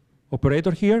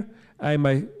operator here. I have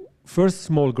my first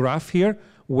small graph here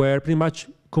where pretty much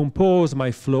compose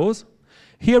my flows.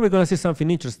 Here we're going to see something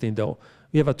interesting though.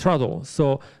 We have a throttle.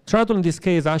 So throttle in this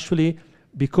case actually,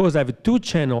 because I have two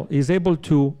channels, is able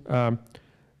to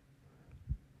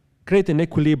create an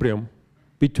equilibrium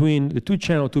between the two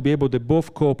channels to be able to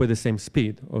both cope at the same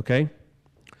speed, okay?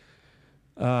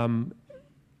 In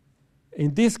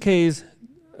this case,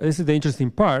 this is the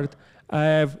interesting part, I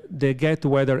have the get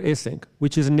weather async,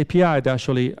 which is an API that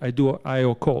actually I do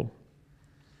I/O call,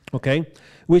 okay?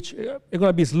 Which is going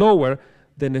to be slower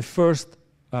than the first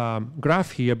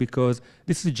graph here because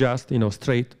this is just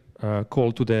straight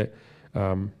call to the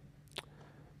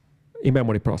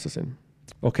in-memory processing,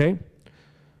 okay?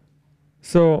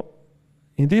 So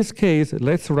in this case,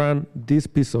 let's run this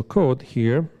piece of code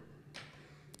here.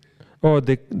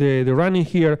 The running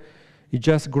here, you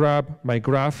just grab my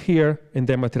graph here and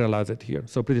then materialize it here.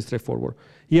 So pretty straightforward.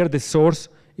 Here the source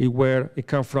is where it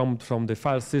comes from the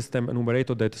file system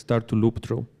enumerator that start to loop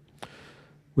through,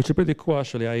 which is pretty cool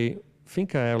actually. I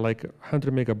think I have like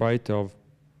 100 megabytes of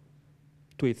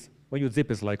tweets. When you zip,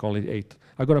 it's like only 8.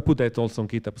 I'm going to put that also on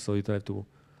GitHub so you don't have to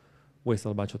waste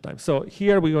a bunch of time. So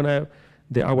here we're going to have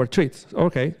our treats.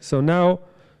 Okay, so now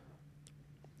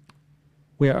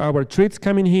we have our treats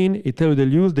coming in. It tells the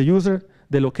user,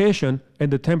 the location,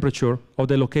 and the temperature of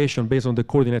the location based on the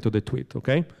coordinate of the tweet,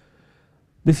 okay?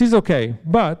 This is okay,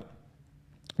 but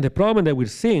the problem that we're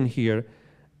seeing here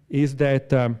is that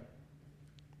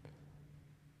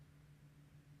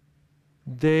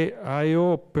the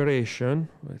I/O operation,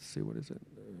 let's see, what is it?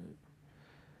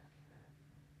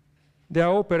 The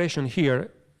I/O operation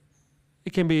here,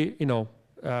 it can be,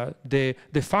 the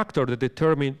factor that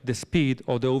determines the speed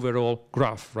of the overall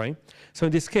graph, right? So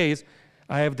in this case,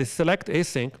 I have the select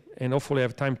async, and hopefully I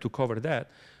have time to cover that.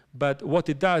 But what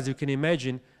it does, you can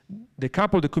imagine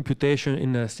decouple the computation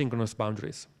in synchronous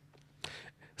boundaries.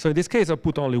 So in this case, I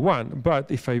put only 1. But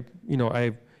if I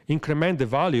increment the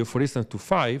value, for instance, to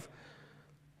 5,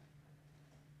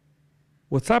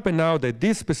 what's happened now that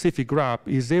this specific graph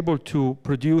is able to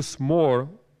produce more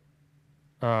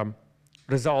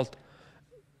result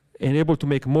and able to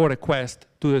make more requests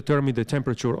to determine the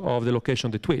temperature of the location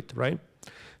of the tweet, right?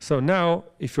 So now,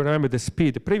 if you remember the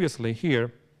speed previously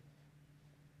here,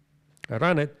 I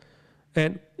run it,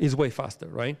 and it's way faster,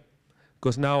 right?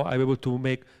 Because now I'm able to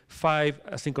make 5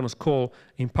 asynchronous calls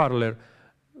in parallel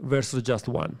versus just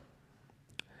 1.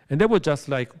 And that would just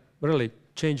like really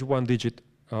change 1 digit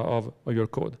of your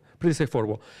code. Pretty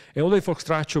straightforward. And all the default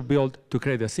structure built to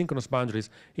create the asynchronous boundaries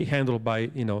is handled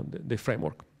by the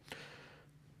framework.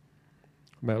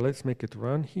 But let's make it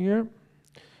run here.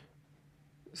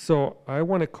 So I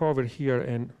want to cover here,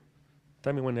 and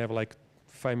tell me when I have like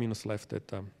 5 minutes left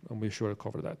that I'll be sure to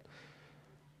cover that.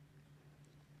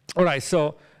 All right,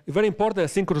 so very important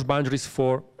asynchronous boundaries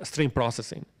for stream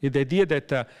processing. The idea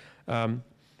that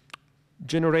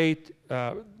generate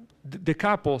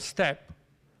decouple step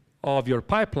of your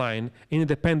pipeline in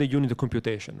independent unit of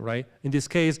computation, right? In this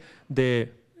case, the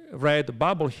red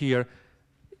bubble here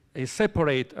is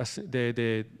separate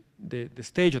the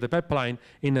stage of the pipeline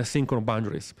in asynchronous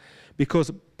boundaries. Because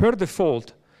per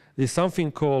default, there's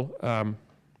something called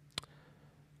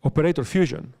operator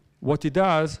fusion. What it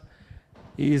does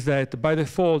is that by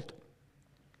default,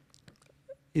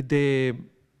 the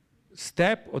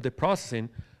step of the processing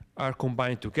are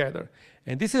combined together.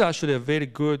 And this is actually a very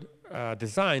good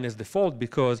design as default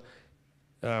because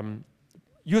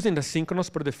using the synchronous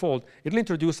per default, it'll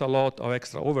introduce a lot of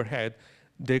extra overhead,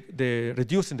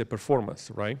 reducing the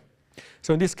performance, right?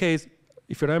 So in this case,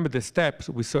 if you remember the steps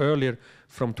we saw earlier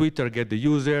from Twitter, get the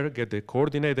user, get the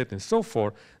coordinated, and so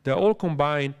forth, they're all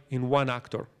combined in one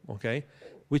actor, okay?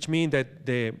 Which means that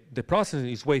the processing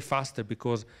is way faster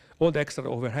because all the extra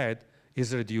overhead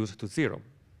is reduced to 0.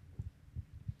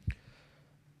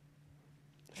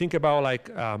 Think about like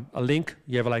a link.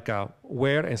 You have like a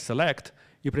where and select.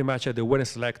 You pretty much have the where and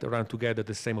select run together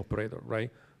the same operator, right?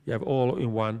 You have all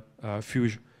in one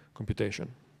fuse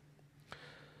computation.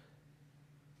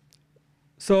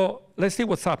 So let's see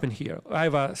what's happened here. I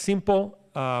have a simple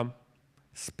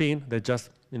spin that just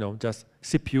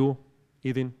CPU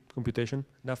eating computation,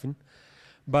 nothing.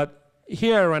 But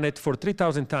here I run it for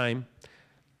 3,000 times,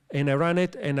 and I run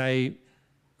it and I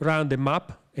run the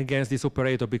map against this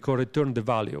operator because return the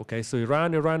value. Okay, so you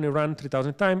run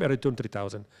 3,000 times and return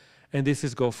 3,000, and this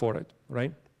is go for it,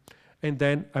 right? And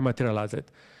then I materialize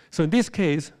it. So in this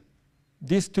case,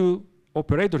 these two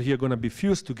operators here are going to be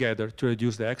fused together to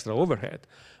reduce the extra overhead.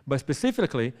 But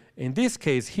specifically, in this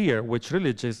case here, which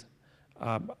really is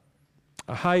a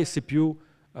high CPU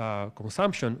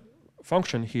consumption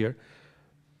function here,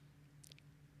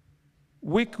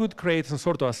 we could create some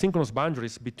sort of asynchronous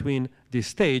boundaries between this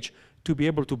stage to be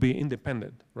able to be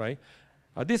independent, right?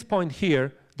 At this point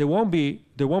here, they won't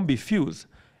be fused,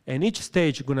 and each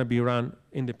stage is going to be run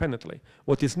independently.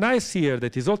 What is nice here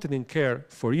that is also taking care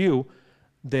for you,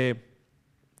 the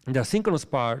asynchronous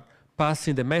part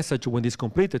passing the message when it's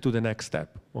completed to the next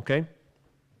step, okay?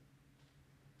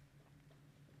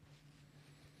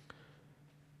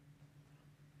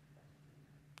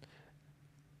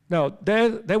 Now,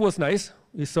 that was nice.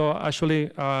 We saw actually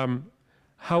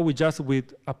how we just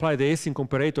would apply the async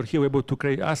operator here, we're able to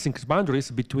create async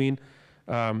boundaries between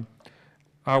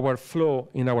our flow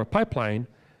in our pipeline.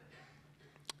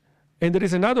 And there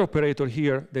is another operator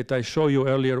here that I showed you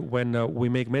earlier when we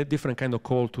make different kind of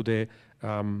call to the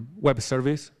web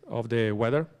service of the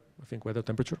weather, I think weather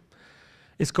temperature.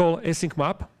 It's called async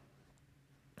map.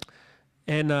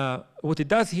 And what it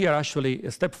does here actually,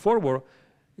 a step forward,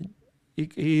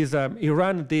 it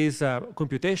runs this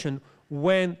computation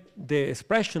when the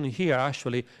expression here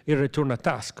actually it return a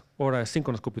task or a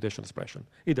synchronous computation expression,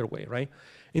 either way, right?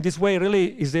 In this way,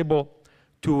 really is able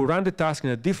to run the task in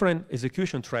a different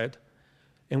execution thread,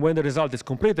 and when the result is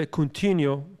completed,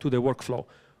 continue to the workflow,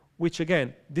 which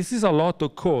again, this is a lot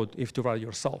of code if you write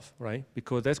yourself, right?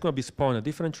 Because that's going to be spawned a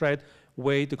different thread,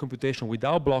 wait the computation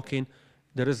without blocking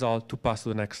the result to pass to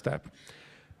the next step.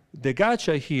 The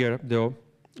gotcha here, though,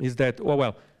 is that,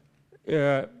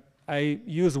 I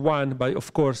use one, but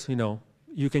of course,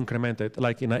 you can increment it.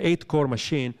 Like in an 8-core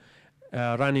machine,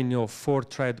 running 4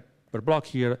 threads per block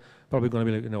here, probably going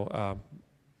to be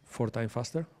 4 times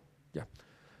faster. Yeah.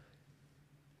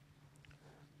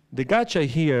 The gotcha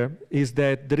here is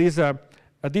that there is a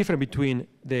difference between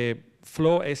the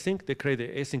flow async, that create the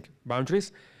async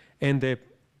boundaries, and the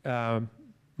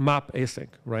map async,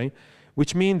 right?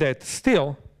 Which means that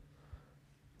still,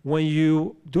 when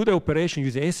you do the operation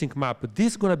using async map, this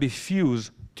is going to be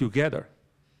fused together,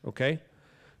 okay?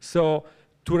 So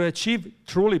to achieve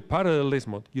truly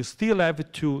parallelism, you still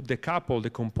have to decouple the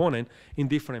component in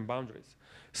different boundaries.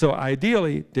 So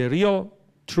ideally, the real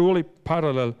truly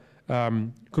parallel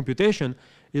computation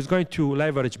is going to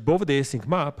leverage both the async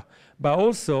map, but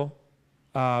also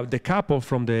decouple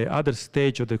from the other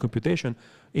stage of the computation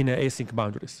in async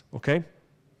boundaries, okay?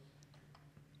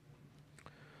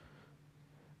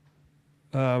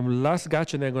 Last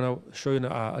gadget, I'm going to show you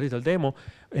a little demo.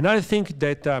 Another thing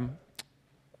that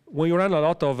when you run a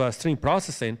lot of stream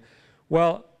processing,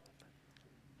 well,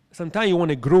 sometimes you want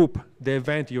to group the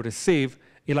event you receive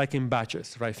in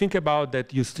batches, right? Think about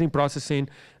that you stream processing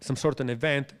some sort of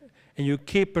event, and you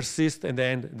keep persist in the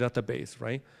end database,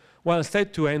 right? Well,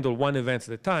 instead to handle one event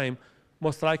at a time,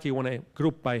 most likely you want to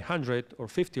group by 100 or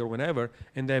 50 or whatever,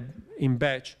 and then in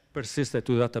batch persist it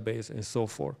to the database and so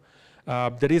forth.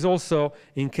 There is also,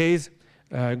 in case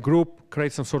group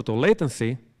creates some sort of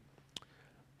latency,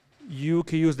 you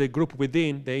can use the group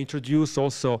within. They introduce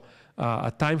also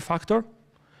a time factor.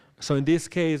 So in this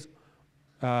case,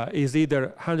 is either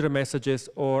 100 messages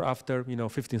or after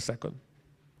 15 seconds.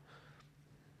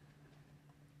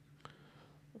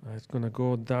 It's going to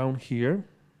go down here.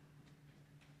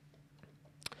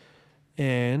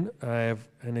 And I have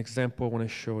an example I want to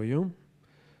show you.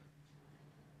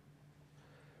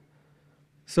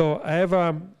 So I have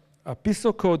a piece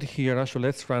of code here. Actually,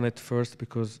 let's run it first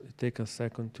because it takes a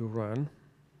second to run.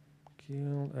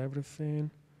 Kill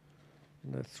everything.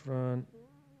 Let's run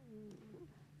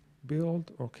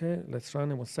build. OK, let's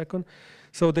run in 1 second.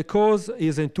 So the code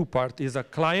is in two parts. It's a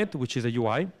client, which is a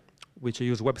UI, which I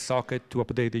use WebSocket to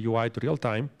update the UI to real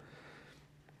time.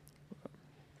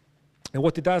 And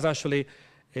what it does actually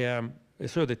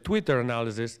is show the Twitter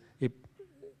analysis. It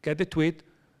get the tweet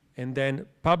and then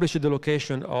publish the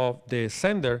location of the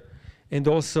sender, and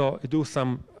also do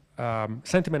some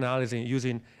sentiment analysis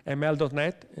using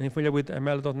ML.NET. Are you familiar with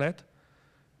ML.NET?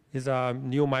 It's a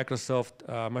new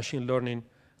Microsoft machine learning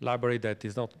library that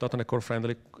is not .NET Core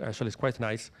friendly. Actually, it's quite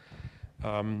nice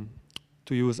to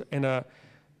use. And I'm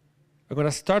going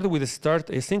to start with the start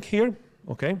async here.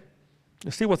 Okay,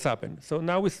 you see what's happened. So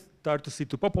now we start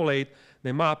to populate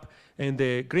the map, and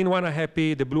the green one are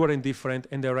happy, the blue are indifferent,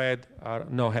 and the red are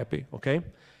not happy. Okay,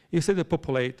 you see they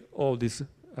populate all these.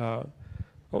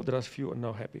 Oh, there are few are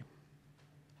not happy.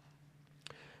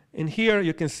 And here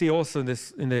you can see also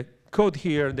in the code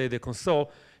here, the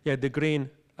console, the green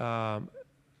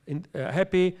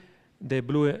happy, the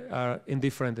blue are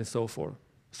indifferent, and so forth.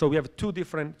 So we have two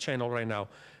different channels right now,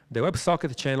 the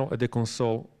WebSocket channel and the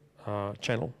console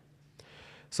channel.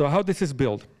 So how this is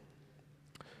built?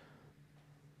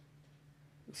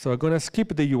 So I'm going to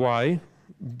skip the UI,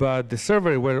 but the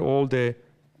server where all the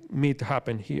meet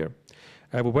happen here.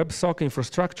 I have a WebSocket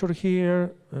infrastructure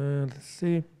here. Let's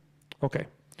see. OK.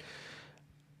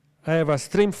 I have a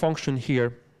stream function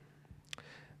here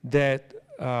that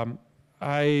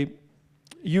I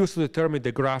use to determine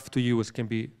the graph to use. Can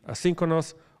be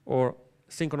asynchronous or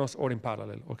synchronous or in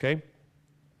parallel. OK.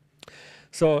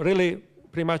 So really,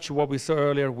 pretty much what we saw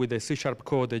earlier with the C#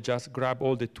 code, they just grab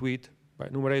all the tweet by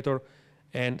numerator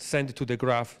and send it to the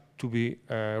graph to be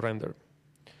rendered.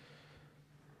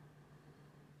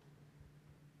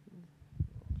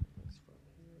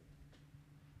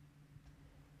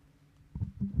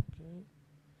 Okay.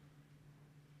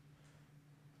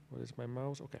 Where is my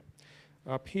mouse? OK.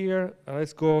 Up here,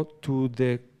 let's go to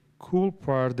the cool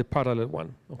part, the parallel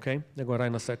one. OK, I'm going to run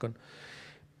in a second.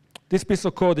 This piece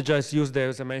of code just used,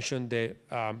 as I mentioned, the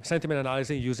sentiment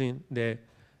analysis using the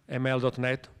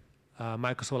ML.NET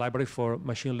Microsoft library for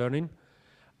machine learning.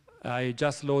 I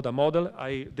just load a model.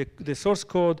 The source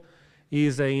code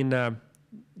is in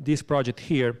this project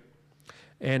here.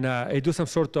 And I do some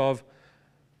sort of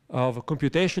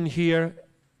computation here,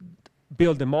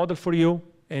 build the model for you,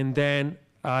 and then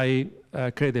I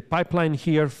create a pipeline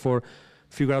here for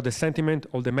figure out the sentiment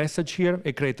of the message here.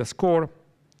 I create a score.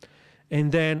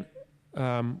 And then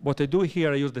what I do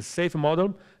here, I use the save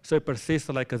model, so it persists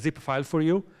like a zip file for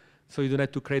you. So you don't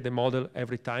have to create the model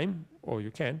every time, or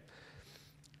you can.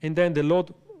 And then the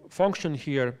load function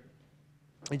here,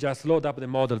 it just load up the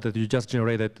model that you just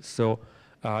generated, so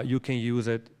you can use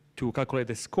it to calculate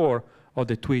the score of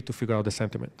the tweet to figure out the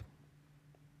sentiment.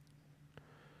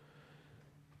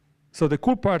 So the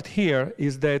cool part here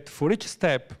is that for each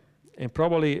step, and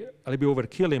probably a little bit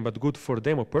overkilling, but good for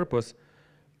demo purpose,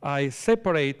 I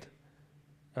separate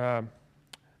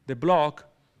the block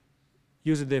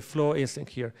using the flow async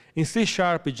here. In C#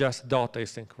 it's just dot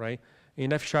async, right?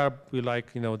 In F# we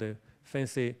like the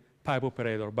fancy pipe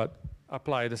operator, but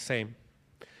apply the same.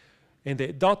 And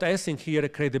the .async here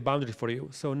create the boundary for you.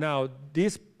 So now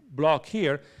this block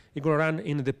here is going to run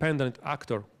in a dependent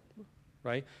actor,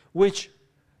 right? Which,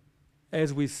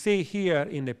 as we see here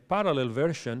in the parallel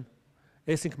version,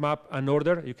 async map an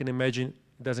order. You can imagine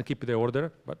it doesn't keep the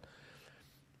order, but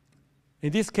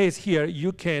in this case here,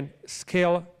 you can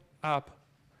scale up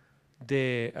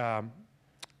the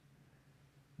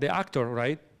actor,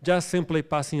 right? Just simply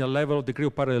passing a level of degree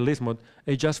of parallelism,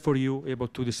 and just for you able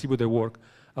to distribute the work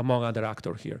among other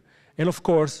actors here. And of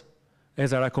course,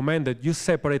 as I recommended, you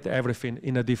separate everything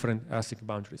in a different async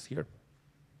boundaries here.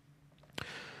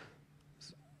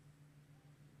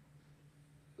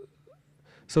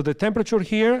 So the temperature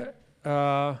here,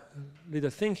 little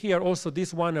thing here, also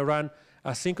this one run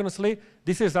asynchronously.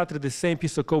 This is actually the same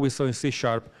piece of code we saw in C#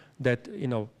 that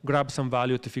grabs some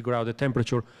value to figure out the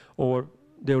temperature or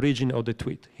the origin of the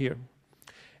tweet here.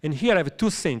 And here I have two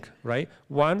sync, right?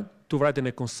 One to write in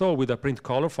a console with a print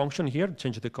color function here,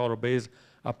 change the color based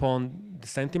upon the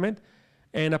sentiment,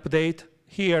 and update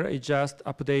here is just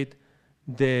update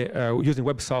the using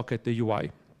WebSocket the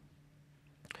UI.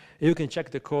 You can check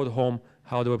the code home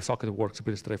how the WebSocket works,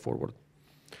 pretty straightforward.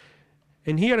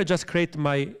 And here I just create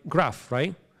my graph,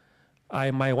 right?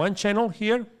 My one channel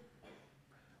here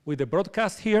with the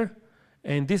broadcast here.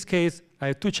 In this case, I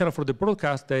have two channels for the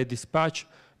broadcast that I dispatch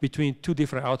between two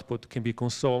different outputs, can be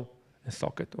console and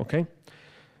socket, okay?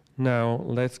 Now,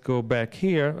 let's go back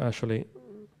here. Actually,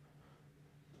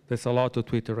 there's a lot of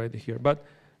tweet already here. But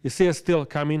you see it's still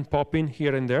coming, popping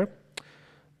here and there.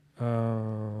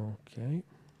 Okay.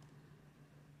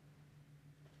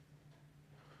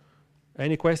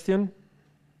 Any question?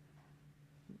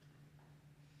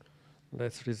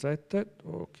 Let's reset it.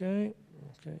 Okay.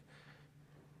 Okay.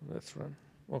 Let's run.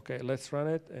 Okay, let's run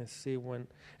it and see when.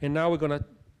 And now we're going to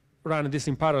run this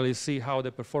in parallel, see how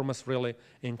the performance really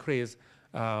increase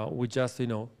with just,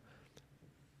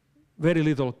 very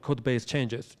little code-based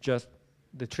changes. Just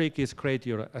the trick is create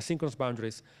your asynchronous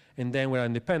boundaries, and then when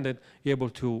independent, you're able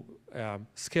to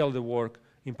scale the work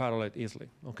in parallel easily,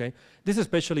 okay? This is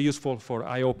especially useful for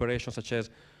I/O operations such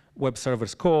as web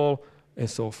servers call and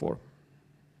so forth.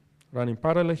 Run in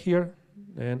parallel here,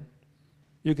 and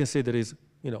you can see there is,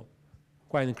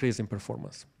 quite an increase in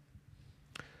performance.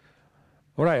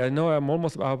 All right, I know I'm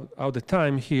almost out of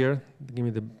time here. Give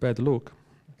me the bad look.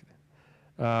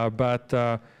 But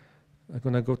I'm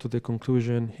going to go to the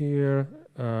conclusion here.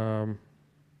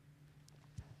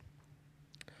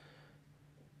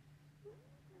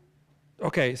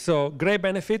 Okay, so great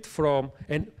benefit from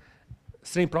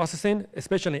stream processing,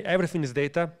 especially everything is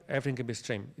data, everything can be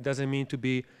streamed. It doesn't mean to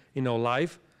be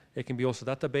live. It can be also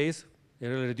database. It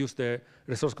really reduces the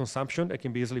resource consumption. It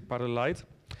can be easily parallelized.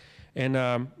 And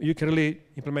you can really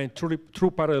implement true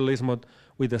parallelism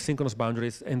with the synchronous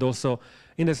boundaries. And also,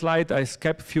 in the slide, I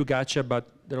skipped a few gotcha, but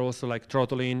there are also like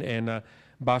throttling and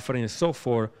buffering and so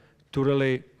forth to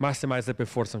really maximize the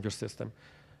performance of your system.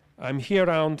 I'm here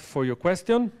around for your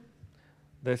question.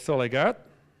 That's all I got.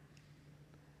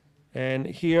 And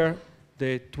here,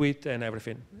 the tweet and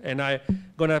everything. And I'm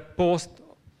going to post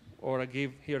or I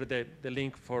give here the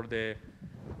link for the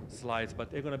slides,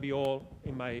 but they're going to be all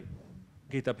in my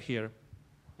GitHub here.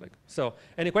 So,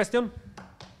 any question?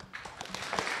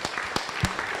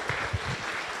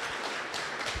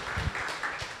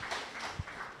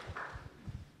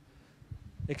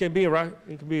 It can be,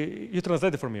 you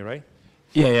translate it for me, right?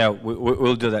 Yeah,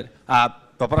 we'll do that.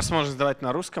 Вопросы можно задавать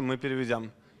на русском, мы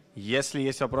переведем. Если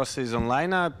есть вопросы из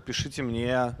онлайна, пишите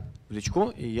мне в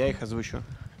личку, и я их озвучу.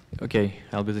 Okay,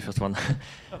 I'll be the first one.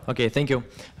 Okay, thank you.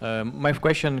 My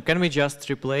question, can we just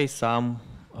replay some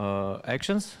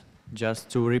actions, just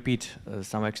to repeat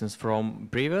some actions from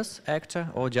previous actor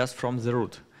or just from the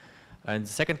root? And the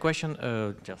second question,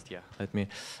 can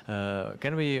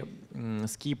we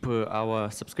skip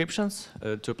our subscriptions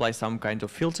to apply some kind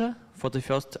of filter for the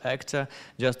first actor,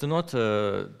 just not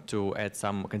to add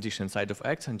some condition inside of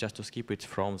actor and just to skip it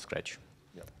from scratch?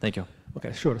 Yeah. Thank you.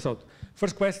 Okay, sure. So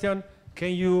first question,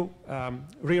 can you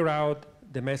reroute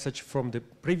the message from the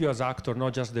previous actor,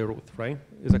 not just the root, right?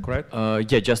 Is that correct?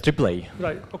 Yeah, just replay.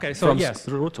 Right, okay, so from yes.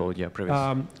 Root or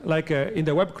previous. In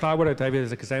the web cloud, I have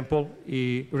as an example,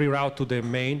 reroute to the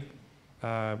main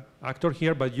actor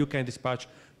here, but you can dispatch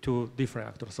to different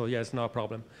actors. So yeah, it's not a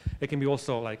problem. It can be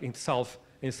also like in self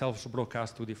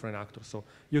broadcast to different actors. So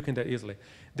you can do that easily.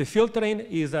 The filtering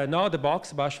is not the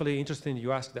box, but actually interesting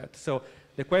you asked that. So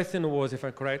the question was, if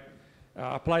I'm correct,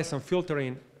 apply some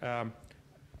filtering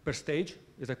per stage,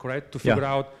 is that correct? To figure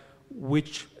out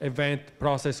which event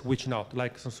process, which not,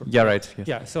 like some sort of. Yeah, right. Yes.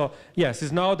 Yeah, so yes,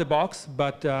 it's not the box,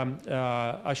 but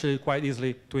actually quite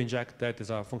easily to inject that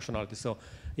as a functionality. So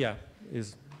yeah,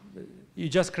 is you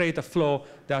just create a flow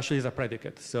that actually is a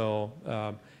predicate. So,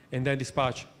 and then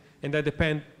dispatch. And that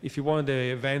depends, if you want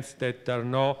the events that are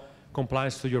no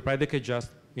compliance to your predicate, just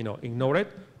ignore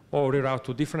it, or reroute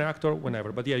to different actor,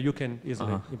 whenever. But yeah, you can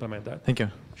easily implement that. Thank you.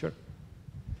 Sure.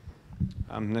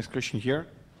 Next question here.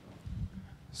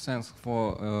 Thanks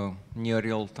for near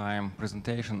real-time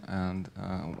presentation and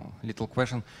little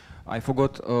question. I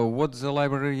forgot what the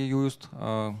library you used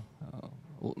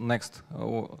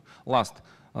last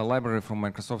library from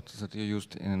Microsoft that you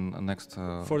used in next.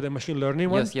 For the machine learning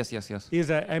one? Yes. Is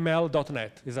a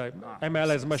ML.NET. Is a ML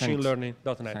as machine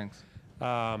learning.NET. Thanks.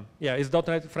 Yeah, it's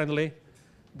 .NET friendly.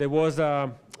 There was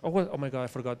oh my god, I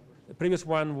forgot. The previous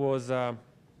one was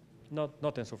not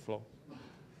TensorFlow.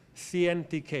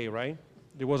 CNTK, right?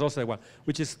 There was also one,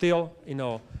 which is still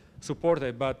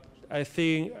supported, but I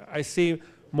think I see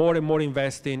more and more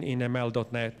investing in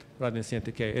ML.NET rather than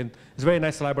CNTK. And it's a very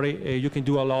nice library. You can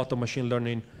do a lot of machine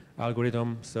learning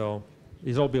algorithm, so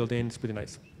it's all built in. It's pretty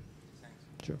nice. Thanks.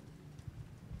 Sure.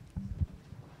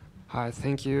 Hi,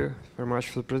 thank you very much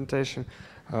for the presentation.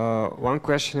 One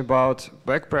question about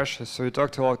back pressure. So you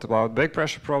talked a lot about back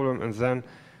pressure problem and then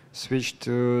switched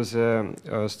to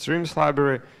the streams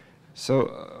library. So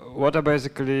what are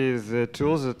basically the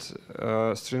tools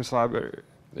that streams library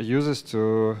uses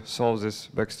to solve this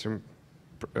backstream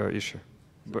issue,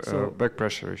 back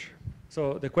pressure issue?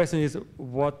 So the question is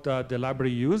what the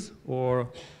library use, or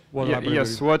what library?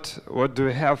 Yes, what do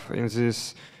we have in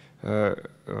this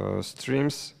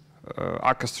streams,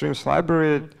 Akka streams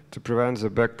library to prevent the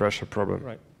back pressure problem?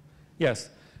 Right. Yes,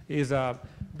 is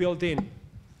built in,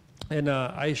 and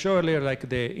I showed earlier like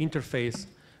the interface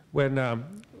when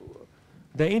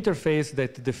the interface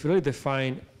that really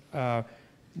define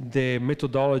the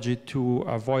methodology to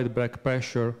avoid back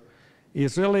pressure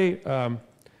is really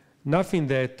nothing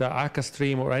that Akka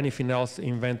Stream or anything else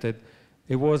invented.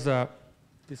 It was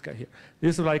this guy here.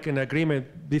 This is like an agreement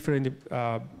different,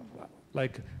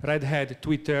 like Red Hat,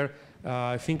 Twitter,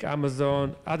 I think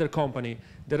Amazon, other company.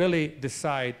 They really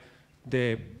decide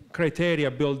the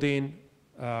criteria built in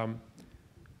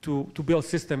to build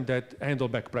system that handle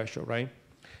back pressure, right?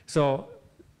 So,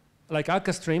 like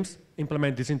Akka Streams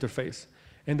implement this interface.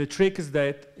 And the trick is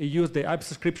that you use the app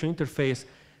subscription interface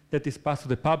that is passed to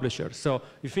the publisher. So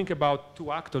you think about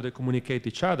two actors that communicate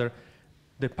each other.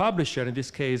 The publisher, in this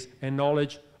case, has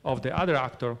knowledge of the other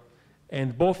actor,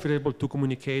 and both are able to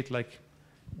communicate like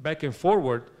back and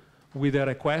forward with a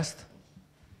request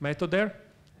method there,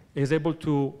 is able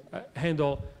to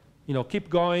handle, keep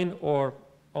going or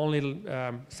only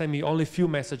send me only few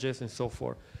messages and so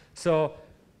forth. So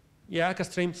yeah, Akka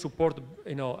Stream support,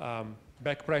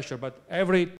 back pressure, but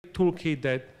every toolkit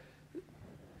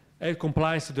that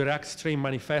complies to the React Stream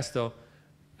manifesto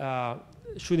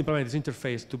should implement this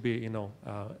interface to be,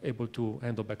 able to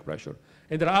handle back pressure.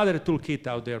 And there are other toolkits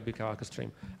out there because Akka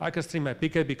Stream. Akka Stream I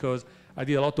picked it because I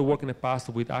did a lot of work in the past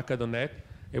with Akka.NET,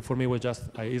 and for me it was just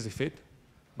an easy fit.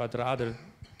 But there are other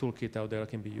toolkits out there that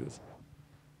can be used.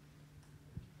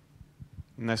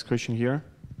 Next question here.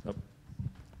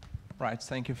 Right,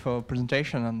 thank you for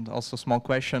presentation, and also small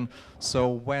question. So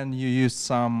when you use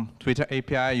some Twitter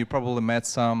API, you probably met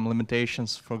some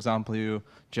limitations. For example, you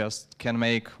just can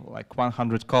make like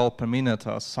 100 calls per minute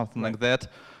or something like that.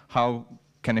 How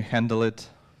can you handle it?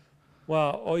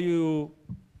 Well, or you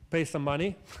pay some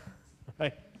money,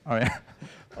 right? Oh yeah.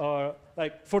 Or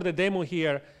like for the demo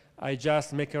here, I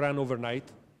just make a run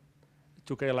overnight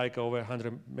to create like over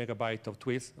 100 megabytes of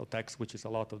tweets or text, which is a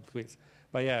lot of tweets.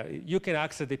 But yeah, you can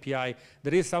access the API.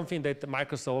 There is something that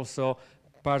Microsoft also,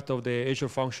 part of the Azure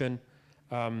function,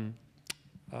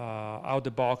 out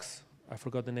the box, I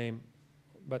forgot the name,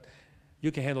 but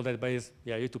you can handle that, but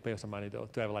yeah, you have to pay some money though,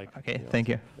 to have like. Okay, thank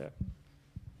you. Yeah.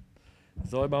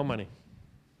 It's all about money.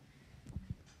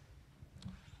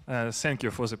 Thank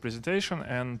you for the presentation,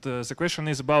 and the question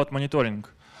is about monitoring.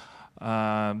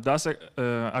 Does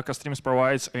Akka Streams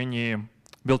provides any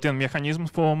built-in mechanism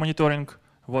for monitoring?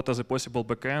 What are the possible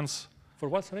backends? For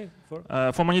what, sorry?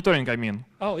 For monitoring, I mean.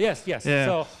 Oh, yes. Yeah.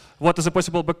 So what are the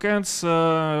possible backends,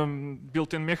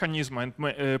 built-in mechanism,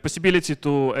 and possibility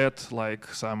to add like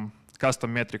some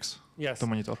custom metrics to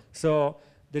monitor? So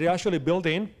there is actually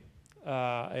built-in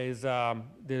there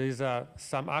is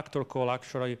some actor called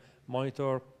actually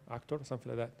monitor actor, something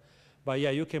like that. But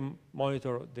yeah, you can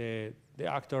monitor the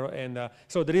actor, and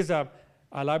so there is a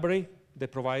library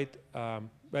that provide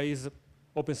that is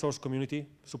open source community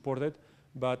supported,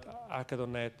 but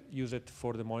Akka.NET use it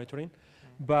for the monitoring.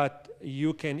 But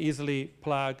you can easily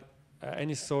plug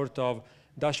any sort of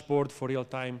dashboard for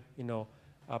real-time,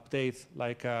 updates,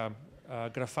 like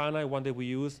Grafana, one that we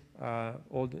use,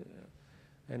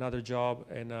 another job,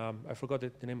 and I forgot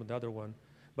the name of the other one.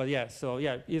 But yeah, so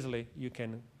yeah, easily you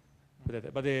can put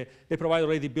it. But they provide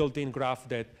already built-in graph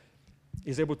that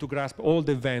is able to grasp all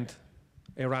the event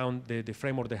around the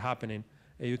framework that's happening,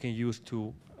 and you can use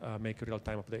to make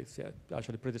real-time updates. Yeah,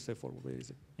 actually pretty straightforward, very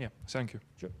easy. Yeah, thank you.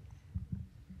 Sure.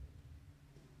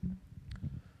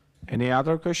 Any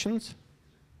other questions?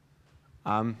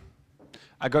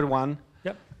 I got one.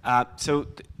 Yep. So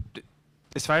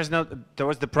as far as I know, there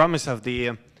was the promise of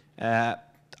the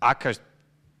Akka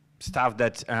stuff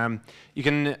that you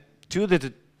can do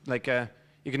the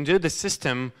you can do the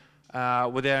system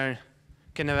where they're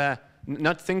kind of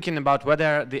not thinking about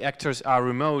whether the actors are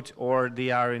remote or they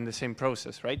are in the same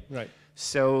process, right? Right.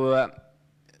 So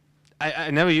I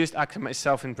never used Akka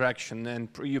myself in production, and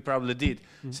you probably did.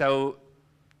 Mm-hmm. So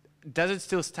does it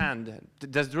still stand?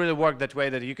 Does it really work that way,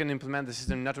 that you can implement the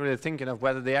system not really thinking of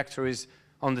whether the actor is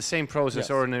on the same process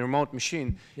or in a remote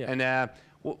machine? Yeah. And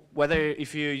whether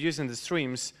if you're using the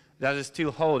streams, does it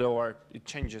still hold or it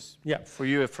changes for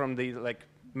you from the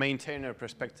maintainer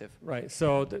perspective? Right,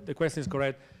 so the question is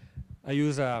correct. I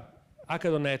use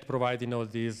Akka.NET provide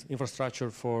this infrastructure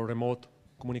for remote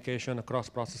communication across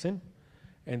processing,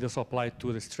 and this applies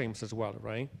to the streams as well,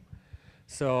 right?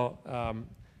 So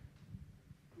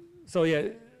so yeah,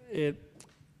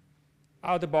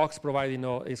 out of the box provide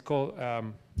it's called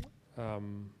how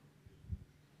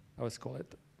is it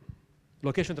called?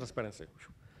 Location transparency.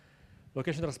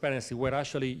 Location transparency, where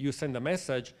actually you send a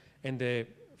message and the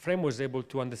framework is able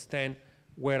to understand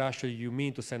where actually you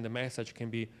mean to send the message. Can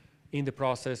be in the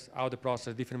process, out of the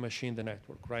process, different machine, the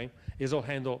network, right? It's all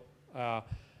handled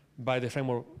by the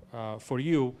framework for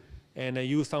you. And I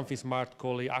use something smart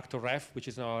called actor ref, which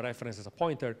is now a reference as a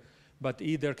pointer, but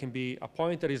either can be a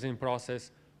pointer is in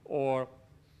process or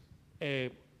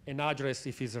an address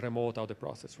if it's remote out of the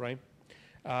process, right?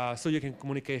 So you can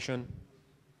communication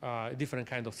different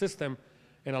kind of system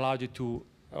and allow you to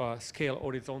scale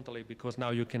horizontally, because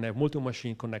now you can have multiple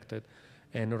machine connected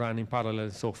and run in parallel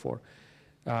and so forth.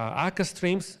 Akka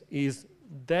streams is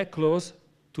that close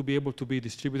to be able to be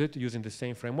distributed using the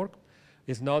same framework.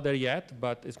 It's not there yet,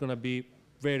 but it's going to be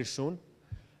very soon.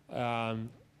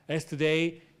 As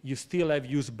today, you still have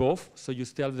used both, so you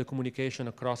still have the communication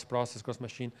across process, cross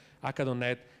machine,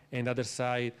 Akka.NET, and other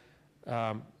side,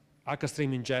 Akka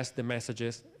stream ingest the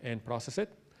messages and process it.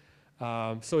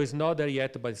 So it's not there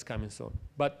yet, but it's coming soon.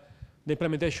 But the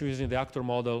implementation using the actor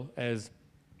model as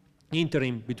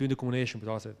interim between the communication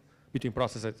process, between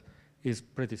processes is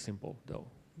pretty simple, though.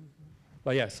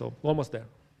 But yeah, so almost there.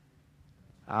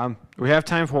 We have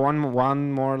time for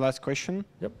one more last question.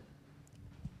 Yep.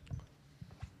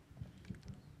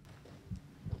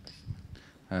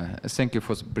 Thank you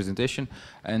for the presentation.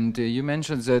 And you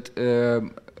mentioned that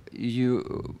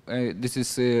this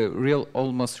is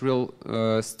almost real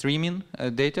streaming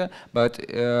data, but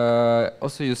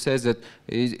also you said that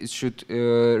it should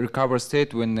recover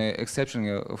state when the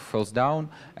exception falls down.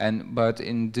 But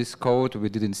in this code we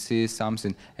didn't see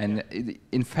something, and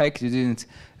in fact you didn't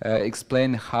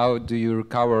explain how do you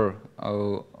recover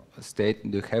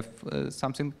state. Do you have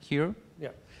something here? Yeah.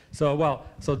 So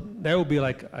so that would be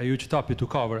like a huge topic to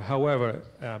cover. However,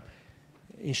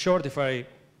 in short, if I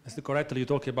understood correctly, you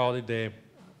talk about the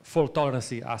fault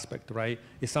tolerance aspect, right?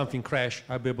 If something crash,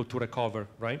 I'll be able to recover,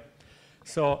 right?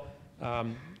 So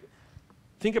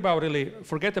think about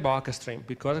forget about Akka stream,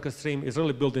 because Akka stream is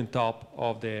really built on top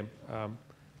of the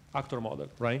actor model,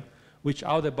 right? Which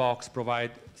out of the box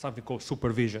provide something called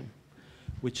supervision,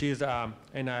 which is a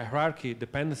hierarchy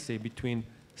dependency between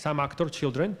some actor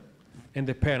children and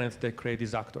the parents that create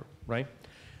this actor, right?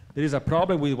 There is a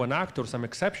problem with one actor, some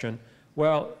exception.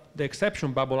 Well, the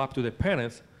exception bubble up to the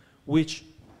parents, which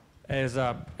as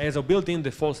a built-in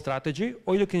default strategy,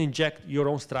 or you can inject your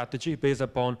own strategy based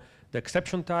upon the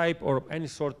exception type or any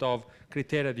sort of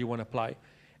criteria that you want to apply.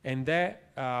 And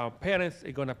that parents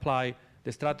are going to apply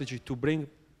the strategy to bring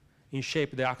in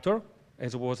shape the actor,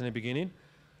 as it was in the beginning.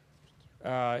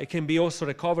 It can be also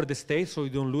recover the state so you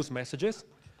don't lose messages.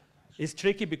 It's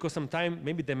tricky because sometimes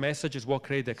maybe the message is what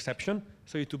creates the exception,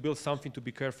 so you have to build something to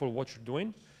be careful what you're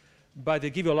doing. But they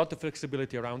give you a lot of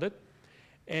flexibility around it.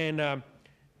 And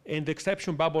the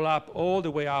exception bubble up all the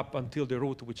way up until the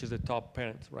root, which is the top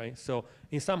parent, right? So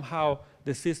in somehow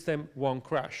the system won't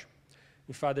crash.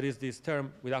 In fact, there is this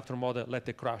term with actor model, let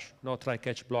it crash, not try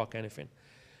catch block anything.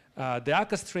 The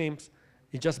Akka streams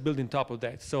is just built on top of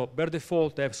that. So by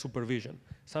default, they have supervision.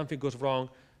 Something goes wrong,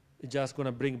 it's just going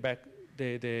to bring back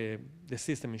the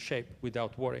system in shape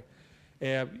without worry.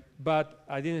 But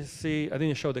I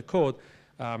didn't show the code.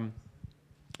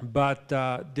 But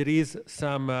there is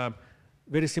some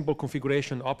very simple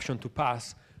configuration option to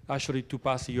pass actually to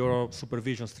pass your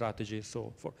supervision strategy.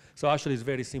 So actually it's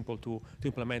very simple to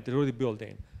implement. It's already built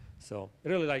in. So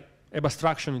really like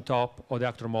abstraction on top of the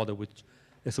actor model with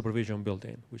a supervision built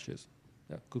in, which is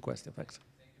a good question. Thanks.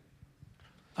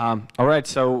 All right,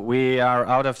 so we are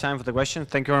out of time for the question.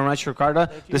 Thank you very much, Riccardo.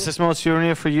 This is a small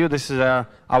souvenir for you. This is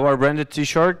our branded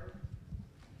T-shirt.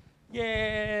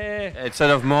 Yeah. It's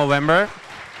sort of Movember.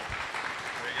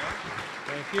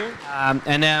 Thank you.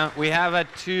 And we have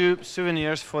 2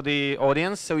 souvenirs for the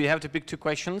audience. So you have to pick 2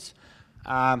 questions.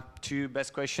 2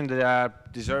 best questions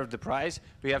that deserve the prize.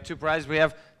 We have 2 prizes. We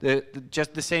have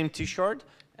just the same T-shirt,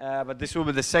 but this will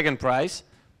be the second prize.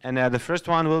 And the first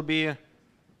one will be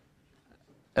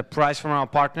a prize from our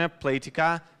partner,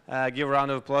 Playtika. Give a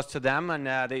round of applause to them. And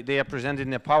they are presented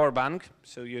in a power bank,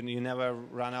 so you never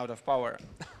run out of power.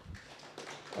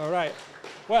 All right.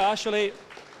 Well, actually,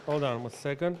 hold on 1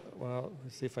 second. Well,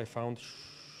 let's see if I found.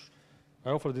 I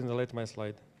hopefully didn't delete my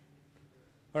slide.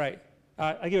 All right.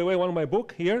 I give away one of my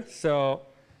book here. So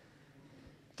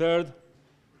third,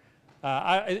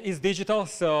 it's digital.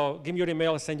 So give me your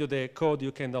email, I'll send you the code.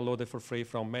 You can download it for free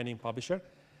from Manning Publisher.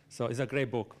 So it's a great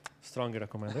book. Strongly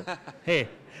recommended. Hey.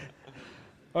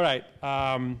 All right.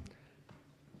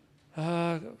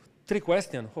 3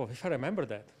 questions. Oh, if I remember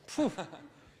that.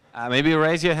 Maybe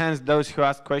raise your hands, those who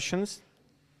ask questions.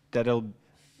 That'll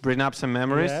bring up some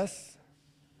memories. Yes.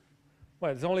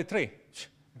 Well, it's only 3.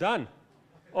 Done.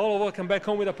 All of us come back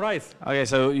home with a prize. Okay,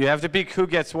 so you have to pick who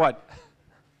gets what.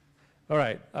 All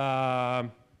right.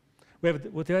 We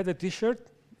have the T-shirt.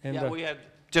 Yeah, we had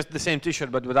just the same T-shirt,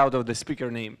 but without the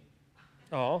speaker name.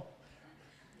 Oh.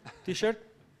 T-shirt?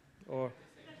 Or?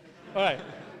 All right.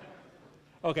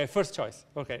 Okay, first choice.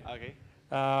 Okay. Okay.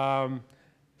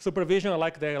 Supervision, I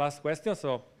like the last question,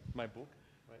 so my book.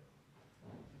 Right.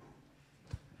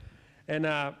 And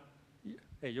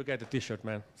hey, you get the T-shirt,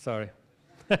 man. Sorry.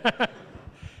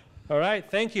 All right,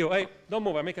 thank you. Hey, don't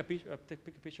move. I make a picture. Pick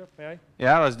a picture. May I?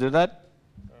 Yeah, let's do that.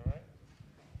 All right.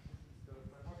 So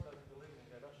my heart doesn't believe me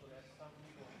that actually I have some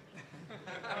people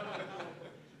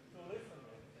to listen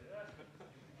to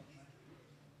me.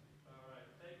 All right.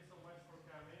 Thank you so much for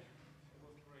coming. It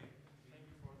was great. Thank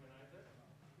you for organizing.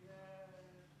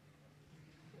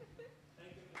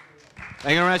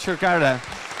 Thank you very much, Riccardo.